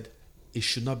 I said, it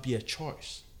should not be a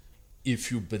choice.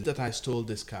 If you believe that I stole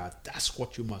this car, that's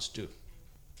what you must do.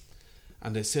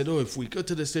 And they said, oh, if we go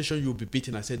to the station, you'll be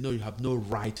beaten. I said, no, you have no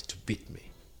right to beat me.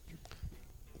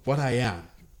 What I am,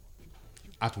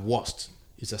 at worst,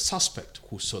 is a suspect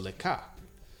who stole a car.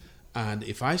 And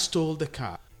if I stole the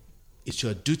car, it's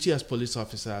your duty as police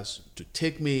officers to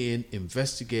take me in,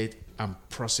 investigate, and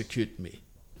prosecute me.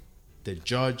 The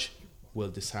judge will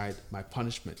decide my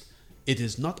punishment. It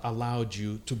is not allowed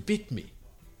you to beat me.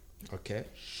 Okay?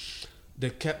 They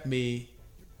kept me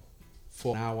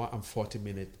for an hour and 40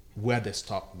 minutes where they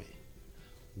stopped me.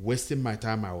 Wasting my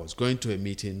time. I was going to a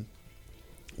meeting,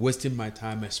 wasting my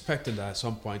time, expecting that at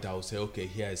some point I would say, okay,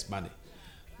 here is money.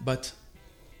 But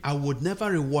I would never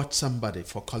reward somebody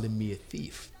for calling me a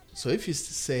thief. So if you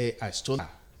say I stole,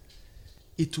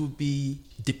 it would be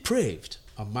depraved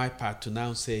on my part to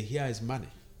now say, here is money.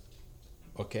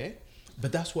 Okay?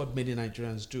 But that's what many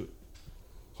Nigerians do.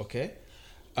 Okay?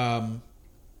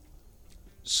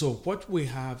 So what we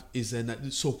have is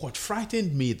so what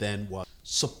frightened me then was,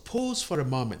 suppose for a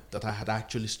moment that I had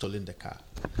actually stolen the car.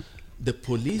 The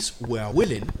police were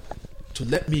willing to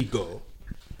let me go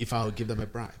if I would give them a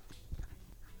bribe.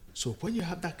 So when you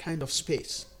have that kind of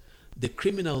space, the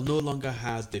criminal no longer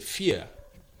has the fear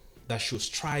that should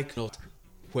strike not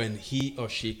when he or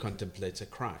she contemplates a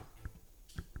crime,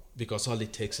 because all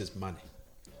it takes is money.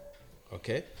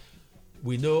 Okay?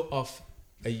 We know of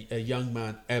a young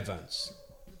man, Evans,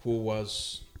 who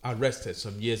was arrested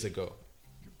some years ago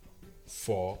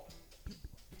for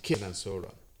killing and so on.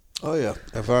 Oh yeah,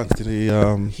 Evans. Did he?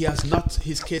 He has not.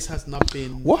 His case has not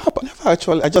been. What happened? Never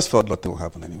actually. I just felt nothing will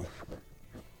happen anyway.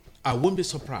 I wouldn't be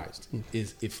surprised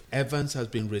if Evans has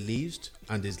been released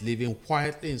and is living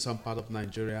quietly in some part of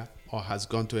Nigeria, or has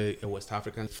gone to a West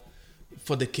African,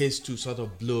 for the case to sort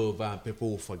of blow over and people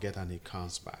will forget and he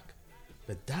comes back.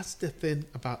 But that's the thing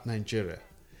about Nigeria,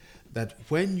 that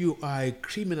when you are a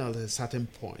criminal at a certain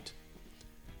point,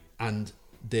 and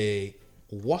the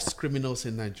worst criminals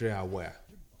in Nigeria are where?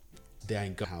 They are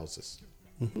in gun houses.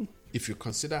 Mm-hmm. If you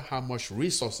consider how much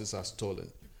resources are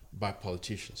stolen by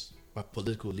politicians, by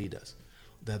political leaders,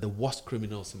 they're the worst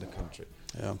criminals in the country.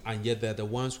 Yeah. And yet they're the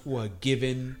ones who are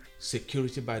given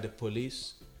security by the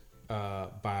police,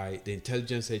 by the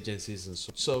intelligence agencies and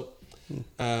so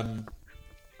on.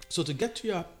 So to get to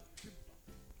your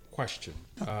question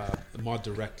more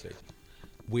directly,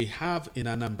 we have in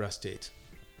Anambra State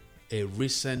a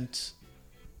recent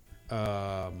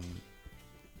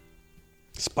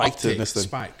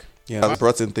spike. Yeah, that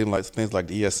brought in things like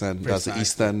the ESN, that's the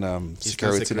Eastern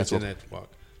Security Network.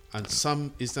 And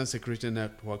some Eastern Security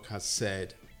Network has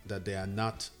said that they are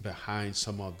not behind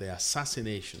some of the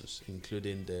assassinations,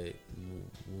 including the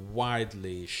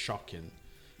widely shocking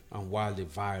and wildly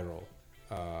viral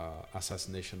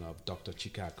assassination of Dr.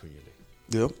 Chika Akunyele.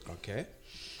 Yep. Okay,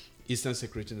 Eastern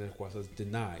Security Headquarters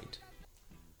denied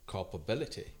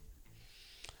culpability,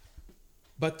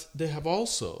 but they have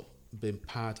also been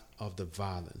part of the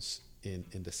violence in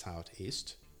the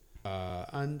Southeast.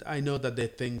 And I know that they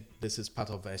think this is part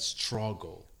of a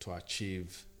struggle to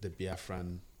achieve the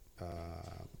Biafran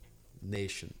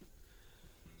nation.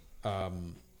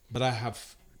 But I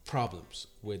have problems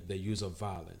with the use of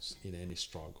violence in any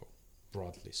struggle,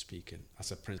 broadly speaking,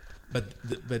 as a principle.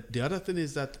 But the other thing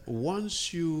is that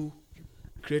once you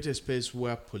create a space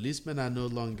where policemen are no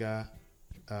longer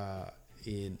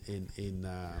in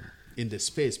the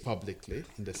space publicly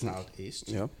in the Southeast,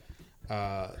 Yeah.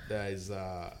 there is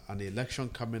an election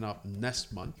coming up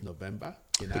next month, November,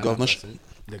 in The Anambra governorship. State,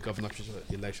 the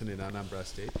governorship election in Anambra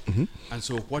State. Mm-hmm. And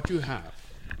so what you have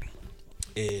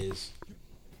is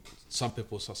some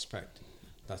people suspect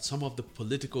that some of the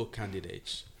political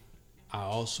candidates are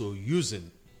also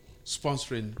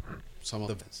sponsoring some of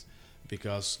the events.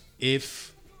 Because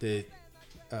if the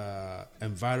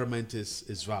environment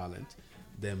is violent,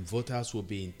 then voters will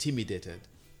be intimidated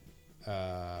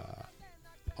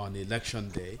on election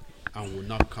day and will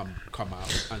not come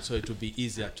out, and so it will be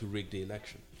easier to rig the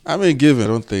election. I mean,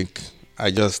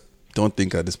 I just don't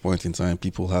think at this point in time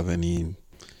people have any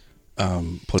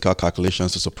political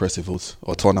calculations to suppress a vote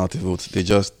or turn out a vote. They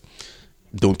just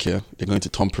don't care. They're going to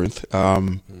thumbprint.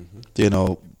 You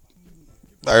know,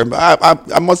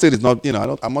 I must say it's not. You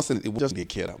know, I must say it doesn't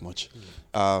care that much.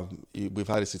 We've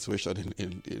had a situation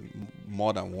in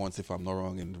more than once, if I'm not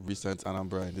wrong, in recent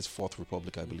Anambra, in this Fourth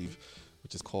Republic, I believe,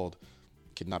 which is called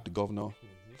kidnap the governor,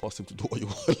 force him to do what you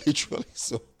want, literally.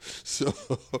 So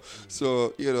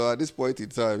you know, at this point in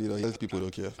time, you know, people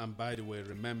don't care. And by the way,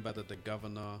 remember that the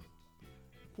governor,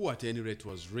 who at any rate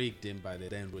was rigged in by the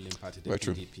then ruling party, the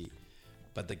PDP,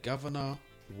 but the governor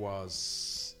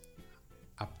was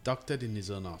abducted in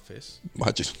his own office,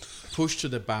 Imagine. pushed to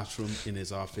the bathroom in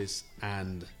his office,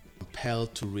 and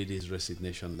compelled to read his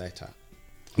resignation letter.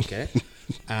 Okay?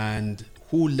 And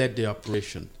who led the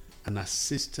operation? An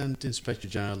assistant inspector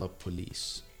general of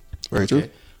police. Very true.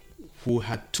 Who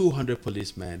had 200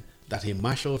 policemen that he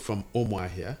marshaled from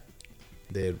Umuahia,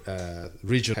 the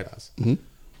regional headers,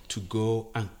 to go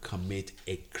and commit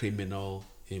a criminal,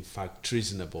 in fact,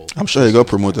 treasonable. I'm sure he got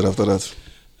promoted after that.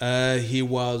 He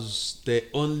was the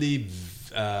only,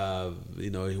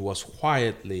 he was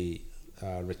quietly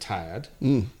retired,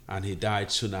 and he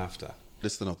died soon after.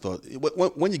 Listen, I thought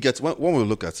when we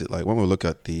look at it, like when we look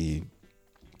at the,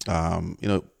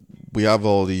 we have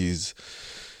all these.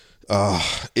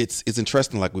 It's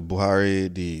interesting, like with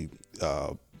Buhari,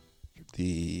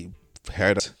 the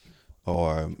herd,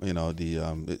 or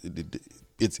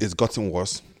it's gotten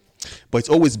worse, but it's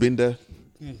always been there.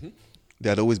 Mm-hmm. There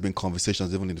had always been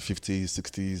conversations, even in the 50s,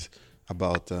 60s,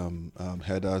 about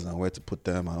headers and where to put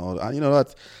them and all. And you know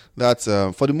that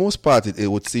for the most part, it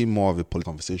would seem more of a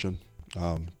political conversation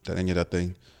than any other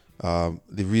thing.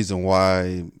 The reason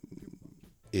why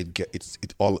it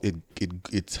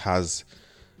has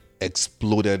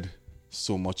exploded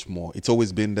so much more. It's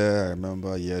always been there. I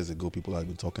remember years ago people had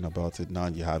been talking about it. Now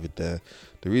you have it there.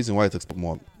 The reason why it's exploded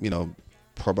more,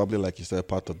 probably like you said,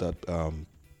 part of that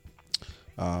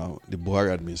the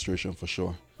Buhari administration for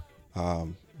sure,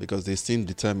 because they seem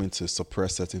determined to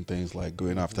suppress certain things, like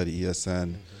going after the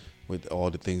ESN with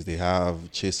all the things they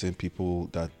have, chasing people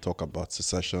that talk about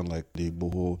secession, like the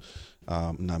Boho,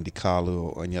 Nnamdi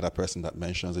Kalu, or any other person that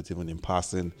mentions it even in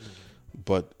passing.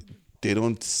 But they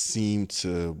don't seem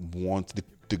to want,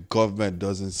 the government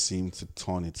doesn't seem to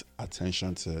turn its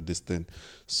attention to this thing.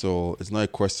 So it's not a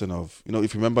question of,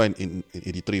 if you remember in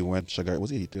 83 when Shagari,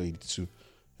 was it 83 or 82? I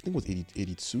think it was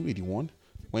 82, 81,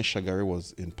 when Shagari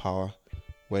was in power,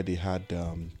 where they had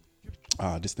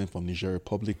this thing from Niger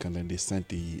Republic, and then they sent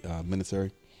the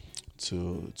military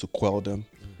to quell them,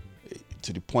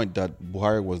 to the point that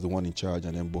Buhari was the one in charge,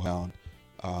 and then Buhari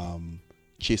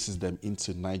chases them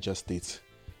into Niger State,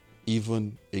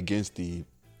 even against the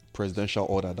presidential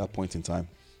order at that point in time.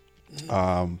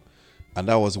 And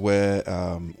that was where,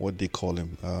 what they call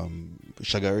him,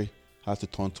 Shagari, had to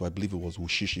turn to, I believe it was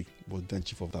Wushishi, was then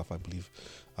chief of staff, I believe,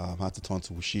 had to turn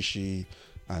to Wushishi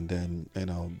and then,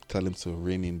 tell him to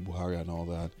rein in Buhari and all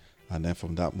that. And then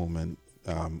from that moment,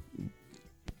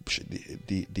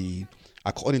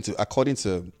 according to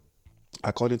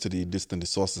the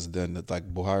sources then, that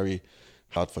like Buhari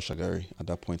had for Shagari at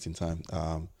that point in time.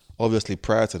 Obviously,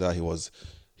 prior to that, he was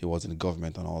in the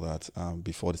government and all that,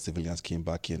 before the civilians came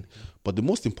back in. But the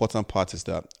most important part is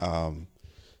that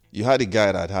you had a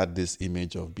guy that had this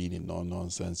image of being a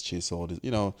no-nonsense chaser, all this,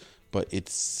 but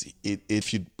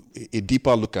if you a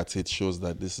deeper look at it shows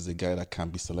that this is a guy that can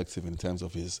be selective in terms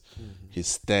of his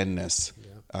sternness.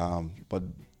 But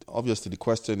obviously the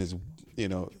question is,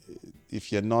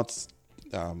 if you're not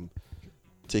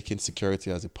taking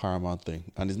security as a paramount thing,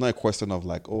 and it's not a question of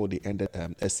like, oh, they ended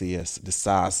SAS, the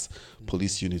SARS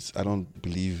police units. I don't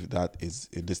believe that is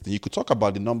this thing. You could talk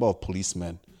about the number of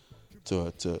policemen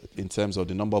to in terms of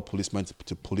the number of policemen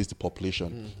to police the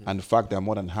population, and the fact that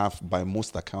more than half, by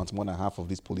most accounts, more than half of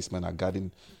these policemen are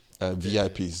guarding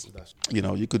VIPs.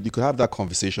 You could have that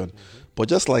conversation, but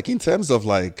just like in terms of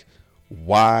like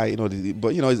why,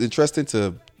 but it's interesting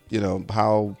to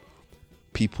how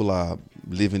people are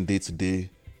living day to day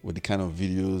with the kind of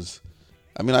videos.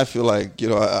 I mean, I feel like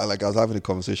I was having a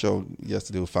conversation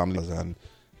yesterday with families, and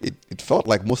it felt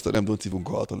like most of them don't even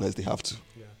go out unless they have to.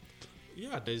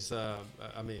 Yeah, there's,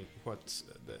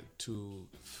 to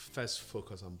first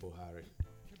focus on Buhari.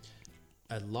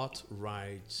 A lot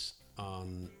rides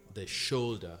on the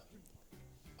shoulder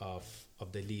of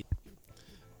the leader.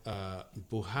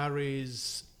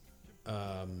 Buhari's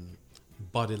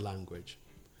body language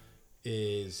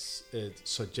it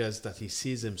suggests that he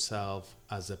sees himself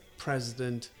as a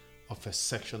president of a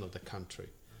section of the country,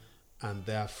 and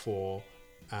therefore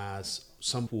as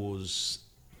someone whose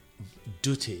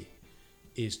duty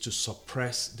is to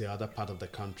suppress the other part of the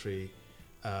country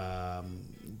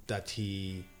that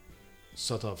he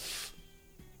sort of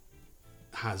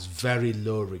has very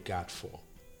low regard for.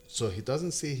 So he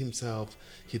doesn't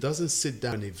sit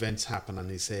down when events happen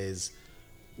and he says,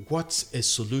 what's a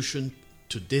solution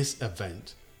to this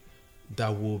event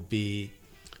that will be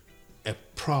a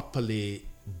properly,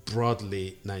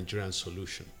 broadly Nigerian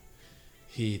solution?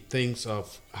 He thinks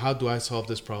of, how do I solve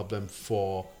this problem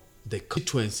for the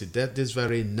constituency, that this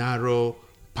very narrow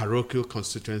parochial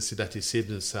constituency that he sees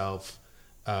himself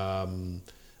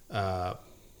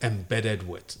embedded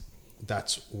with.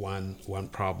 That's one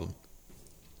problem.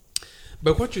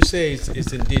 But what you say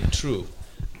is indeed true.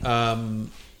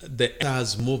 The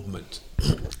SARS movement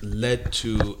led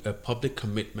to a public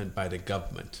commitment by the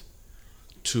government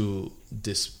to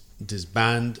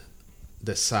disband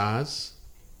the SARS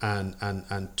and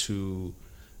to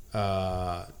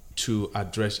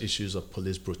address issues of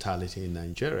police brutality in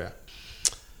Nigeria.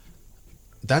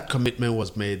 That commitment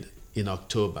was made in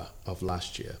October of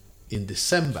last year. In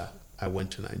December, I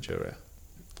went to Nigeria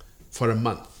for a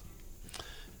month.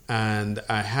 And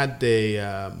I had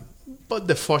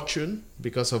the fortune,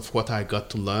 because of what I got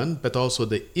to learn, but also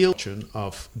the ill fortune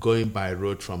of going by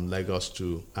road from Lagos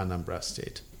to Anambra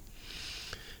State.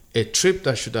 A trip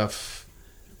that should have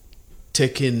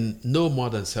taken no more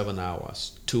than 7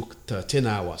 hours took 13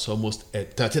 hours, almost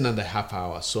 13 and a half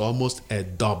hours, so almost a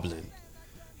doubling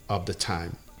of the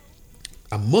time.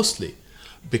 And mostly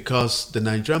because the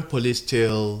Nigerian police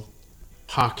still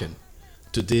hearken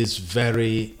to this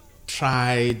very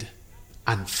tried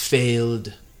and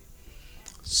failed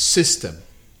system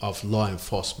of law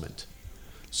enforcement.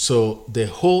 So the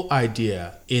whole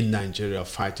idea in Nigeria of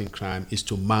fighting crime is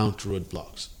to mount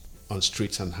roadblocks on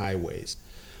streets and highways.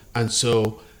 And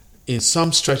so in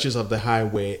some stretches of the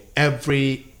highway,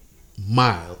 every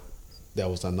mile, there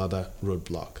was another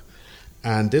roadblock.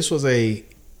 And this was a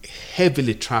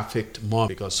heavily trafficked morning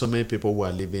because so many people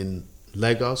were leaving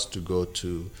Lagos to go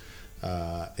to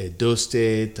Edo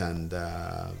State and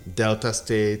Delta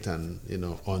State and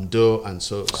Ondo and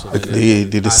so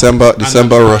the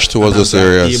December rush towards those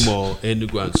areas, Imo,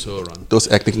 Enugu and so on. Those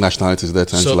ethnic nationalities that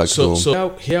tend to like to.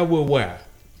 So here we were,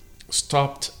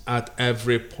 stopped at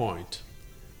every point,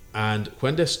 and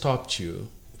when they stopped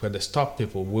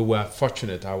people, we were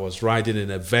fortunate. I was riding in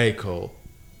a vehicle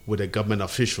with a government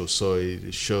official, so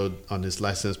it showed on his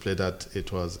license plate that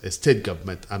it was a state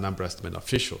government, Anambra State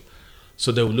official.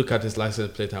 So they would look at his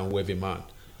license plate and wave him on.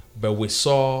 But we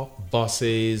saw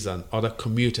buses and other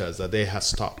commuters that they had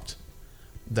stopped,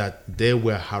 that they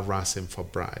were harassing for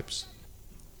bribes.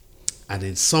 And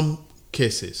in some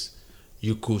cases,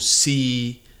 you could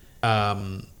see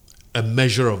a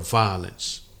measure of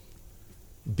violence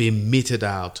being meted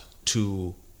out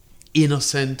to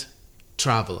innocent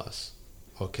travelers.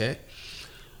 Okay?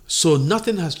 So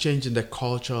nothing has changed in the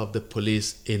culture of the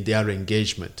police in their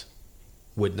engagement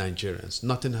with Nigerians.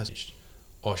 Nothing has changed.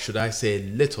 Or should I say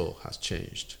little has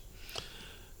changed.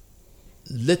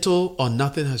 Little or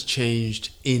nothing has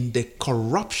changed in the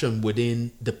corruption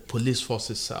within the police force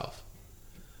itself.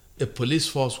 A police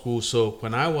force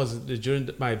during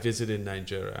my visit in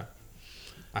Nigeria,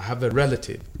 I have a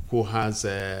relative who has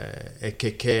a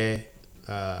keke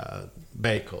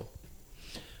vehicle.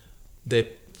 The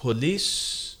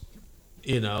police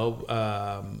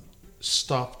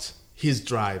stopped his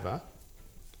driver,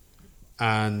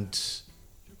 and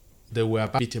they were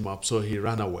about to beat him up, so he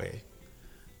ran away.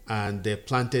 And they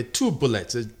planted 2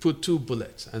 bullets. They put 2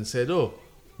 bullets and said, "Oh,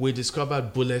 we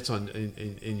discovered bullets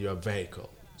in your vehicle."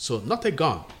 So not a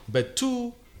gun, but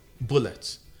 2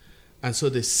 bullets. And so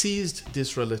they seized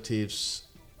this relative's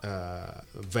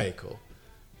vehicle.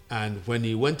 And when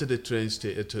he went to the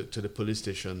to the police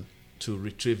station to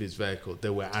retrieve his vehicle, they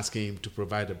were asking him to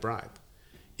provide a bribe.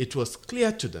 It was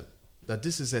clear to them that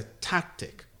this is a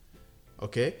tactic.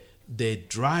 Okay, the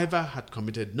driver had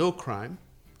committed no crime.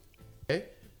 Okay,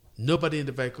 nobody in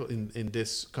the vehicle in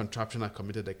this contraption had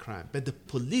committed a crime, but the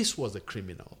police was a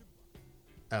criminal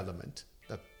element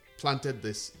that planted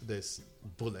this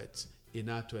bullet in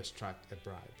order to extract a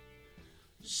bribe.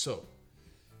 So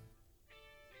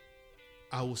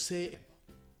I will say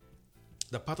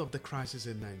the part of the crisis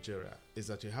in Nigeria is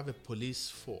that you have a police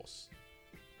force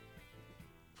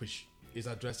which is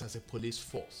addressed as a police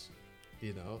force.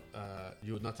 You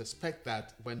would not expect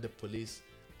that when the police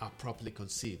are properly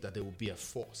conceived that they will be a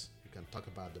force. You can talk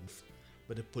about them.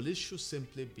 But the police should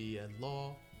simply be a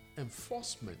law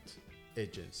enforcement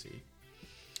agency.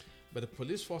 But the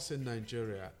police force in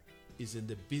Nigeria is in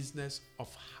the business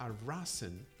of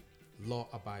harassing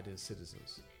law-abiding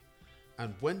citizens.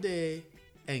 And when they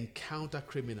encounter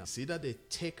criminals, either they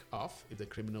take off if the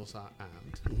criminals are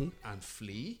armed and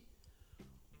flee,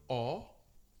 or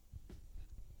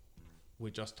we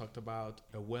just talked about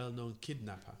a well-known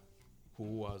kidnapper who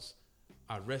was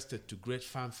arrested to great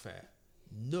fanfare.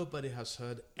 Nobody has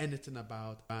heard anything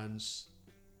about man's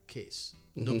case.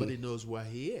 Nobody knows where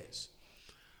he is.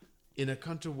 In a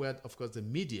country where, of course, the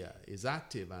media is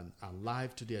active and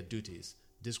alive to their duties,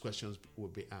 these questions will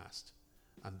be asked.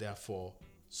 And therefore,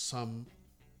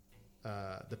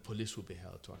 the police will be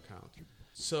held to account.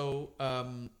 So,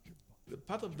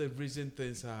 part of the reason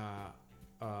things are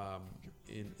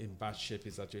in bad shape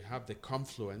is that you have the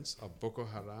confluence of Boko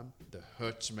Haram, the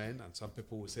herdsmen, and some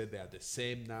people will say they are the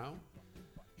same now,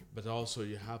 but also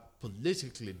you have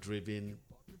politically driven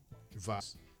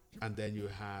violence, and then you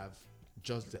have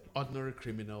just the ordinary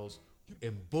criminals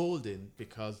emboldened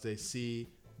because they see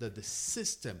that the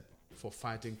system for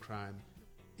fighting crime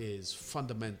is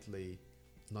fundamentally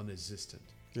non-existent.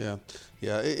 Yeah.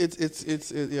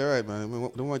 It's you're right, man. I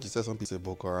mean, the moment you said some people say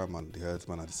Boko Haram and the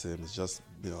herdsmen are the same, it's just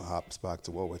harps back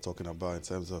to what we're talking about in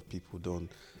terms of people don't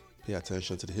pay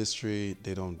attention to the history.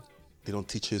 They don't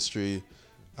teach history.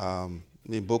 I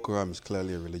mean, Boko Haram is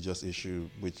clearly a religious issue,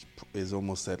 which is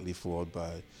almost certainly followed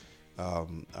by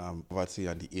poverty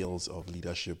and the ills of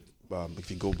leadership.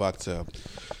 If you go back to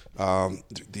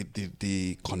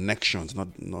the connections,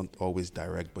 not always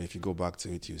direct, but if you go back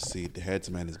to it, you see the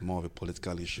herdsman is more of a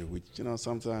political issue, which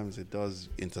sometimes it does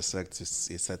intersect to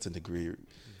a certain degree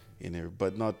in it,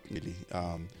 but not really.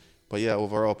 But yeah,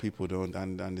 overall, people don't,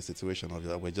 and the situation of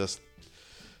it,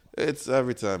 it's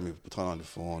every time you turn on the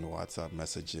phone, WhatsApp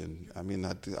messaging. I mean,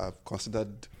 I've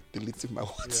considered deleting my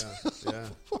WhatsApp. Yeah.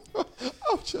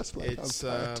 I'm just like, it's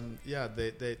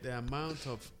the amount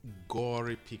of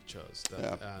gory pictures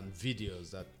and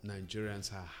videos that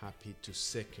Nigerians are happy to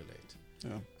circulate,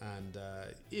 and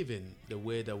even the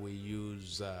way that we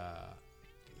use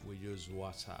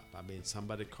WhatsApp. I mean,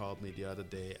 somebody called me the other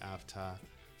day after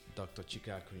Dr.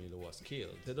 Chika Akunyilo was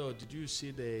killed. They said, "Oh, did you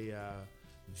see the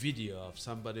video of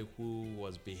somebody who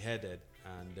was beheaded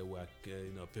and they were,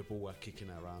 people were kicking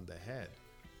around their head?"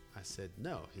 I said,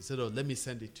 "No." He said, "Oh, let me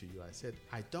send it to you." I said,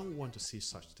 "I don't want to see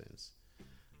such things."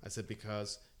 I said,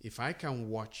 because if I can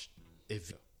watch a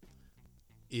video,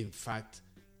 in fact,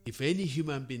 if any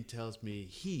human being tells me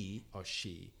he or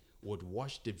she would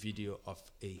watch the video of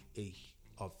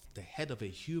of the head of a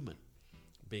human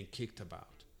being kicked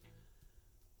about,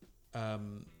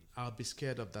 I'll be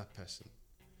scared of that person,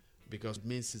 because it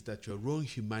means is that your own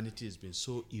humanity has been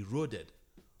so eroded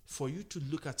for you to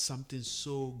look at something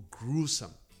so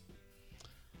gruesome,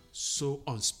 so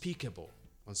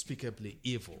unspeakably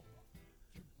evil.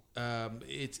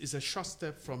 It's a short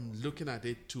step from looking at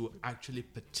it to actually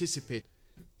participate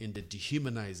in the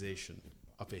dehumanization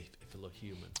of a fellow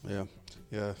human.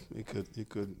 Yeah. You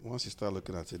could once you start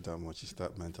looking at it that much, you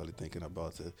start mentally thinking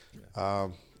about it.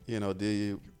 Yeah.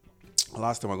 The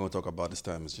last thing we're going to talk about this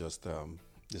time is just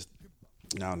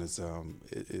now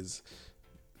is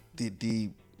the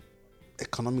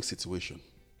economic situation.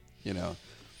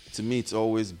 To me, it's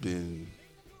always been,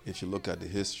 if you look at the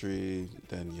history,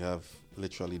 then you have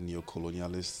literally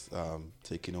neo-colonialists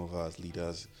taking over as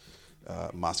leaders,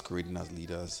 masquerading as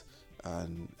leaders,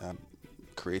 and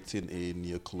creating a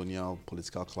neo-colonial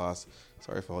political class.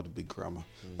 Sorry for all the big grammar.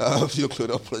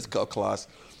 Neo-colonial political class,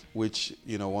 which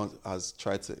one has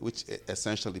tried to, which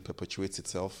essentially perpetuates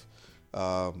itself.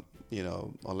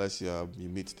 Unless you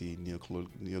meet the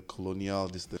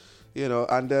neo-colonial,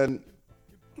 and then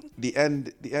the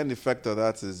end effect of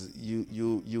that is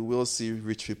you will see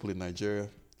rich people in Nigeria.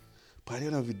 By the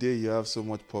end of the day, you have so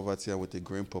much poverty, and with a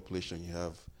growing population, you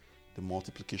have the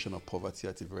multiplication of poverty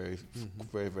at a very,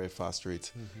 very, very fast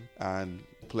rate, and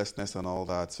hopelessness and all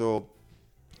that. So,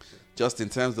 just in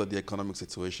terms of the economic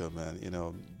situation, man,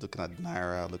 looking at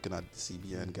Naira, looking at the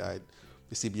CBN guide,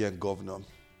 the CBN governor,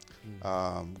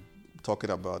 talking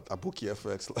about Abuki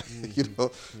FX,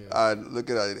 and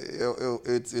looking at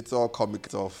it, it's all comic,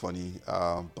 it's all funny,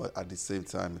 but at the same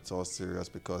time, it's all serious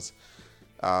because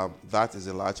that is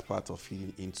a large part of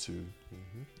feeding into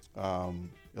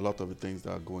a lot of the things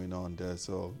that are going on there.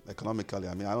 So economically,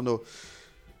 I don't know.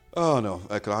 Oh no,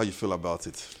 how you feel about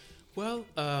it? Well,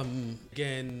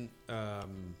 again,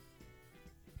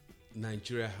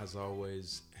 Nigeria has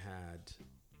always had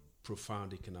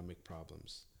profound economic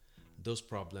problems. Those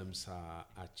problems are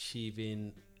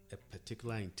achieving a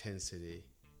particular intensity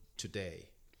today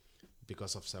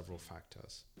because of several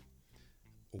factors.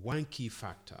 One key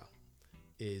factor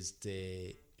is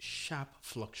the sharp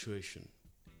fluctuation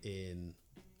in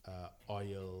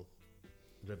oil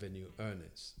revenue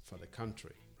earnings for the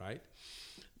country, right?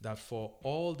 That for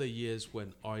all the years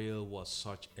when oil was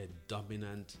such a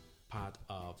dominant part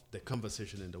of the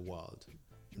conversation in the world,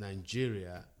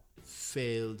 Nigeria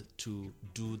failed to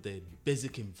do the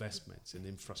basic investments in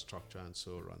infrastructure and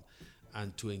so on,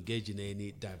 and to engage in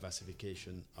any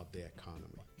diversification of the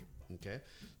economy. Okay,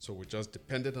 so we just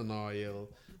depended on oil.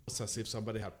 It's as if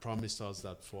somebody had promised us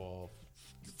that for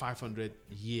 500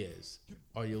 years,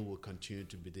 oil will continue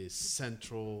to be the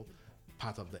central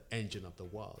part of the engine of the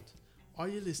world.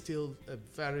 Oil is still a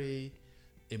very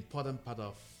important part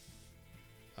of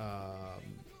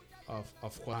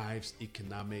life's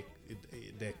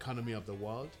the economy of the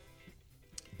world,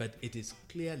 but it is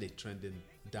clearly trending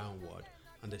downward,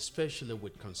 and especially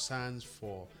with concerns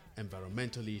for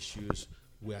environmental issues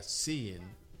we are seeing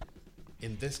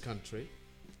in this country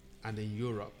and in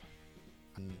Europe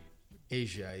and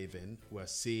Asia even. We're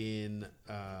seeing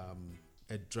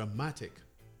a dramatic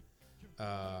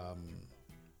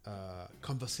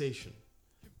conversation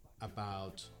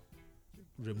about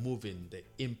removing the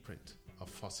imprint of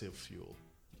fossil fuel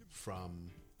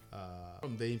from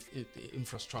the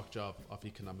infrastructure of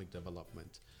economic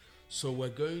development. So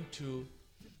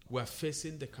we're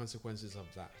facing the consequences of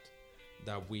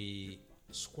that we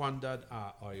squandered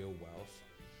our oil wealth.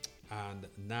 And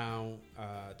now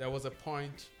there was a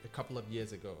point a couple of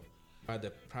years ago where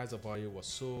the price of oil was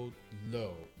so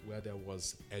low, where there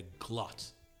was a glut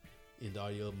in the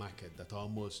oil market that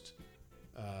almost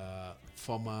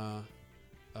former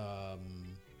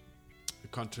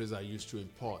countries that used to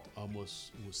import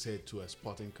almost would say to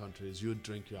exporting countries, you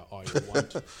drink your oil.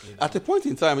 At a point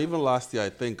in time, even last year, I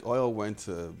think oil went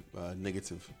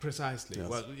negative. Precisely. Yes.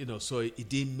 Well, so it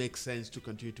didn't make sense to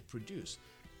continue to produce.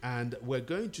 And we're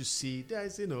going to see,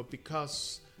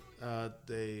 because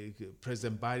the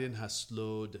President Biden has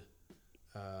slowed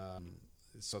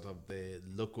sort of the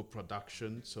local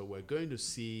production, so we're going to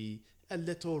see a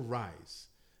little rise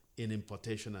in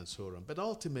importation and so on. But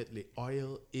ultimately,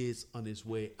 oil is on its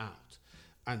way out.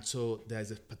 And so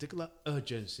there's a particular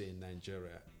urgency in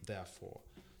Nigeria, therefore,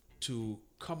 to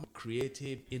come up with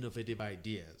creative, innovative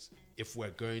ideas if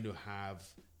we're going to have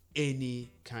any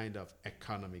kind of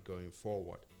economy going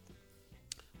forward.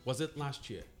 Was it last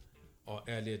year or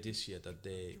earlier this year that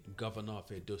the governor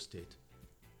of Edo State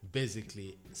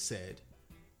basically said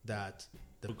that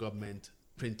the government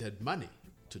printed money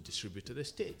to distribute to the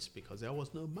states because there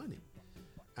was no money?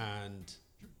 And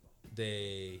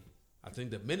I think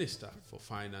the minister for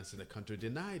finance in the country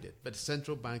denied it. But the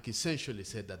central bank essentially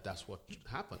said that that's what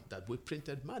happened, that we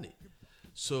printed money.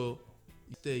 So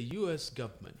the U.S.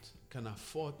 government can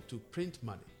afford to print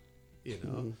money,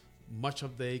 much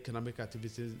of the economic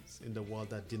activities in the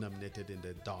world are denominated in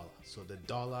the dollar. So the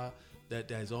dollar, there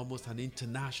is almost an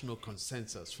international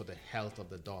consensus for the health of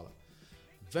the dollar.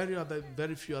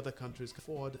 Very few other countries can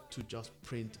afford to just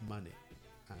print money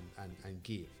and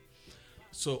give.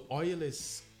 So oil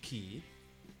is key,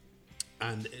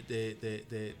 and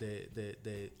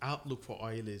the outlook for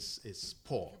oil is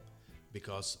poor,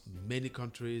 because many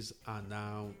countries are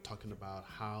now talking about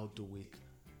how do we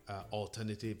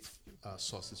alternative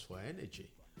sources for energy,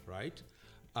 right?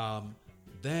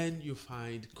 Then you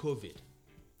find COVID,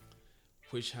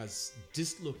 which has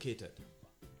dislocated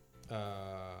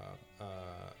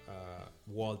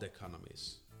world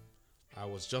economies. I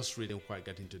was just reading before I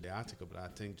get into the article, but I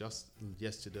think just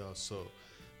yesterday or so,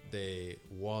 the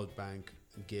World Bank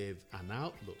gave an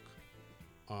outlook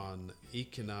on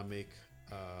economic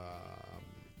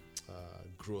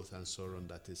growth and so on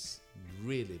that is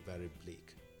really very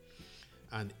bleak.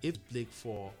 And if bleak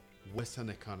for Western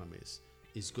economies,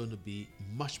 it's going to be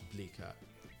much bleaker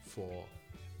for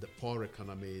the poor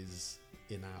economies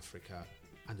in Africa,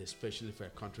 and especially for a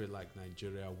country like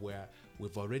Nigeria, where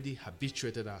we've already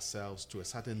habituated ourselves to a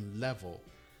certain level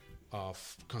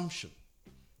of consumption,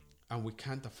 and we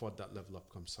can't afford that level of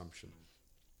consumption.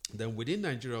 Then within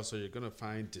Nigeria also, you're going to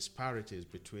find disparities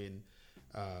between,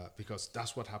 because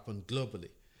that's what happened globally,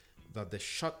 that the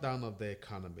shutdown of the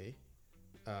economy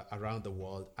around the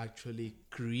world actually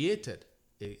created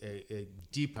a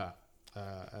deeper,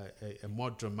 a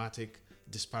more dramatic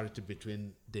disparity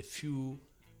between the few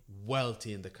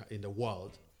wealthy in the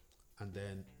world and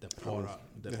then the poorer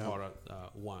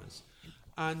ones.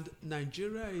 And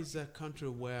Nigeria is a country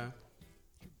where,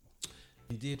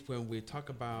 indeed, when we talk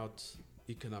about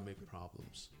economic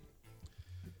problems,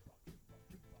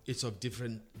 it's of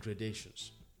different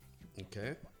gradations.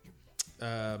 Okay,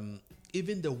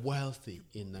 even the wealthy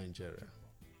in Nigeria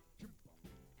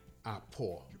are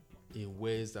poor in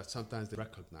ways that sometimes they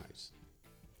recognize.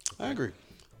 I agree.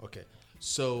 Okay,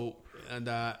 so and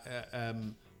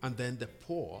then the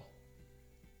poor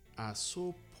are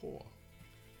so poor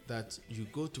that you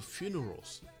go to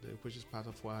funerals, which is part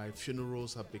of why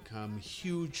funerals have become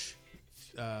huge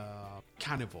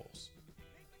carnivals,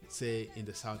 say in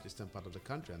the southeastern part of the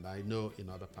country, and I know in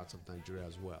other parts of Nigeria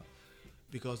as well,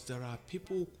 because there are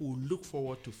people who look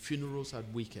forward to funerals at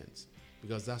weekends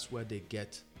because that's where they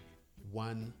get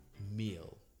one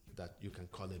meal that you can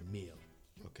call a meal.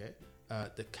 Okay,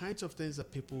 the kinds of things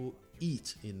that people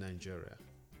eat in Nigeria,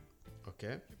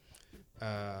 okay,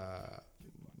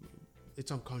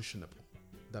 it's unconscionable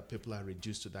that people are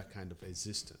reduced to that kind of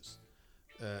existence.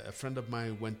 A friend of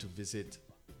mine went to visit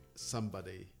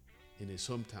somebody in his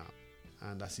hometown,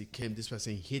 and as he came, this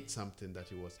person hit something that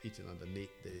he was eating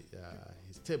underneath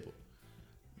his table.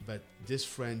 But this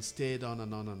friend stayed on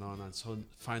and on and on, and so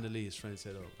finally his friend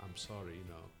said, "Oh, I'm sorry,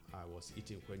 I was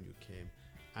eating when you came,"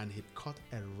 and he caught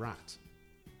a rat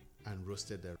and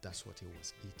roasted it. That's what he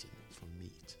was eating from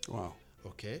meat. Wow.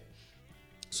 Okay,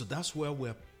 so that's where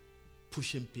we're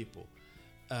pushing people.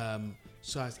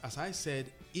 So as I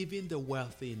said, even the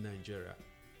wealthy in Nigeria,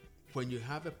 when you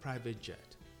have a private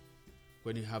jet,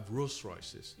 when you have Rolls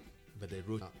Royces, but the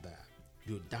road's not there,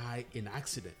 you die in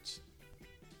accidents,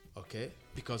 okay,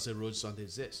 because the roads don't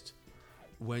exist.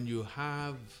 When you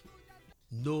have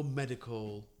no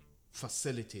medical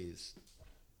facilities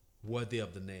worthy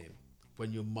of the name,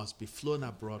 when you must be flown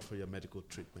abroad for your medical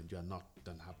treatment,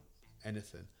 don't have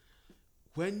anything.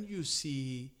 When you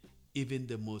see even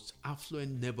the most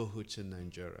affluent neighborhoods in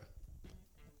Nigeria,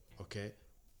 okay,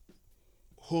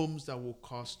 homes that will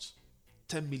cost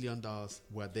 $10 million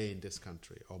were there in this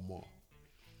country or more.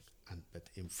 But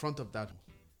in front of that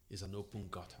is an open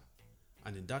gutter.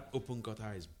 And in that open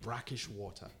gutter is brackish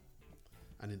water.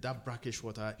 And in that brackish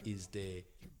water is the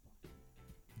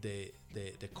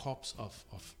corpse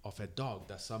of a dog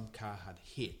that some car had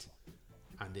hit.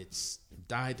 And it's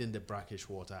died in the brackish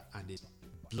water and it's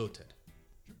bloated.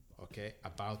 Okay,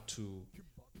 about to,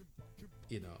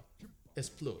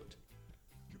 explode.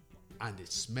 And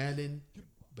it's smelling,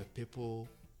 but people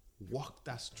walk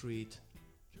that street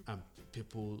and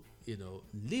people,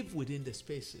 live within the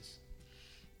spaces.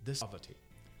 This poverty.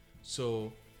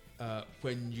 So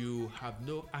when you have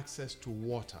no access to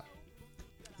water,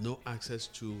 no access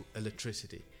to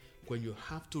electricity, when you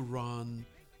have to run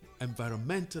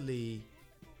environmentally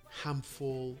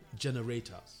harmful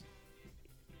generators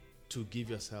to give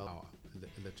yourself power,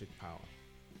 electric power.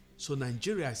 So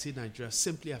I see Nigeria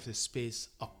simply as a space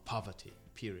of poverty,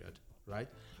 period, right?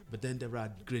 But then there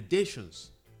are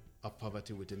gradations of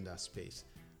poverty within that space.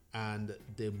 And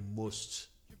the most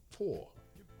poor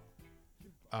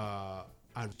are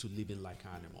to living like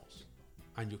animals.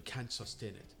 And you can't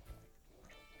sustain it.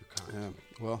 You can't.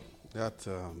 Yeah, well, that's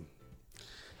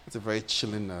a very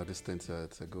chilling distance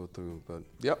to go through. But,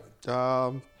 yep.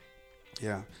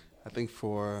 Yeah, I think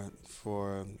for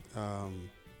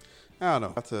I don't know,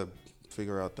 I have to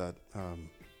figure out that,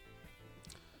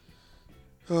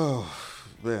 oh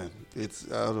man, I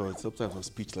don't know, sometimes I'm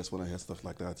speechless when I hear stuff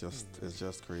like that. It's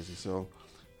just crazy. So,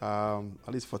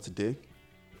 at least for today,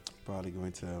 probably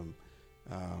going to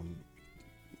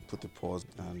put the pause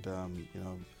and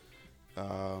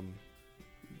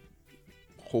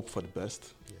hope for the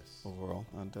best. Yes. Overall,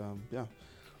 and yeah.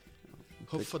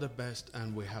 Hope for the best,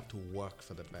 and we have to work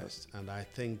for the best. And I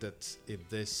think that if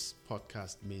this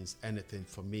podcast means anything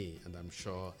for me, and I'm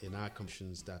sure in our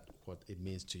conversations that what it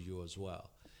means to you as well,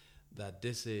 that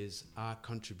this is our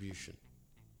contribution.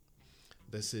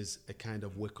 This is a kind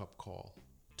of wake-up call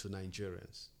to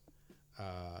Nigerians,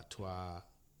 to our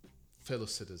fellow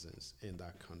citizens in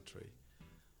that country,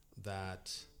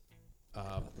 that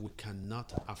we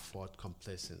cannot afford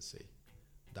complacency,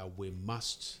 that we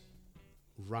must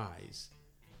rise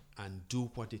and do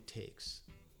what it takes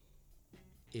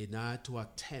in order to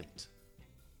attempt.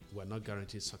 We're not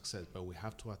guaranteed success, but we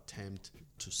have to attempt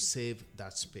to save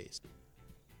that space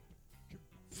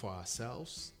for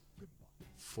ourselves,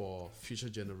 for future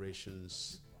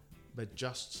generations, but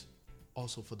just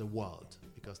also for the world,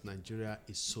 because Nigeria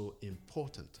is so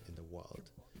important in the world.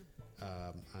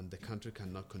 And the country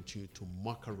cannot continue to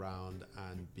muck around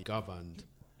and be governed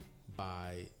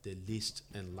by the least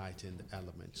enlightened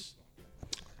elements.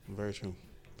 Very true.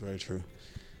 Very true.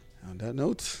 On that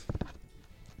note,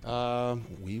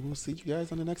 we will see you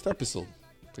guys on the next episode.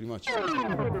 Pretty much.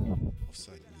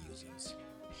 Offside Musings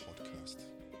podcast.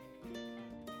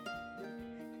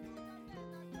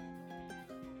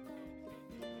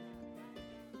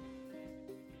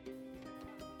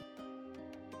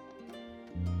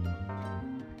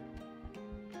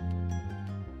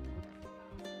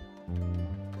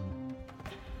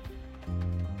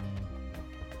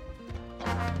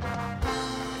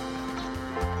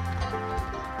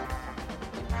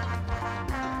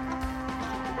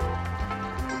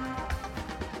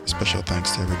 Special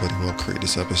thanks to everybody who helped create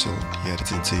this episode, the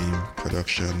editing team,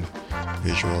 production,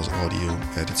 visuals, audio,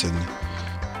 editing,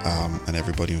 and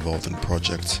everybody involved in the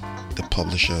project, the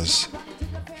publishers,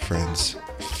 friends,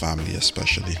 family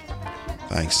especially.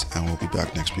 Thanks, and we'll be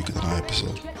back next week with another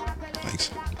episode. Thanks.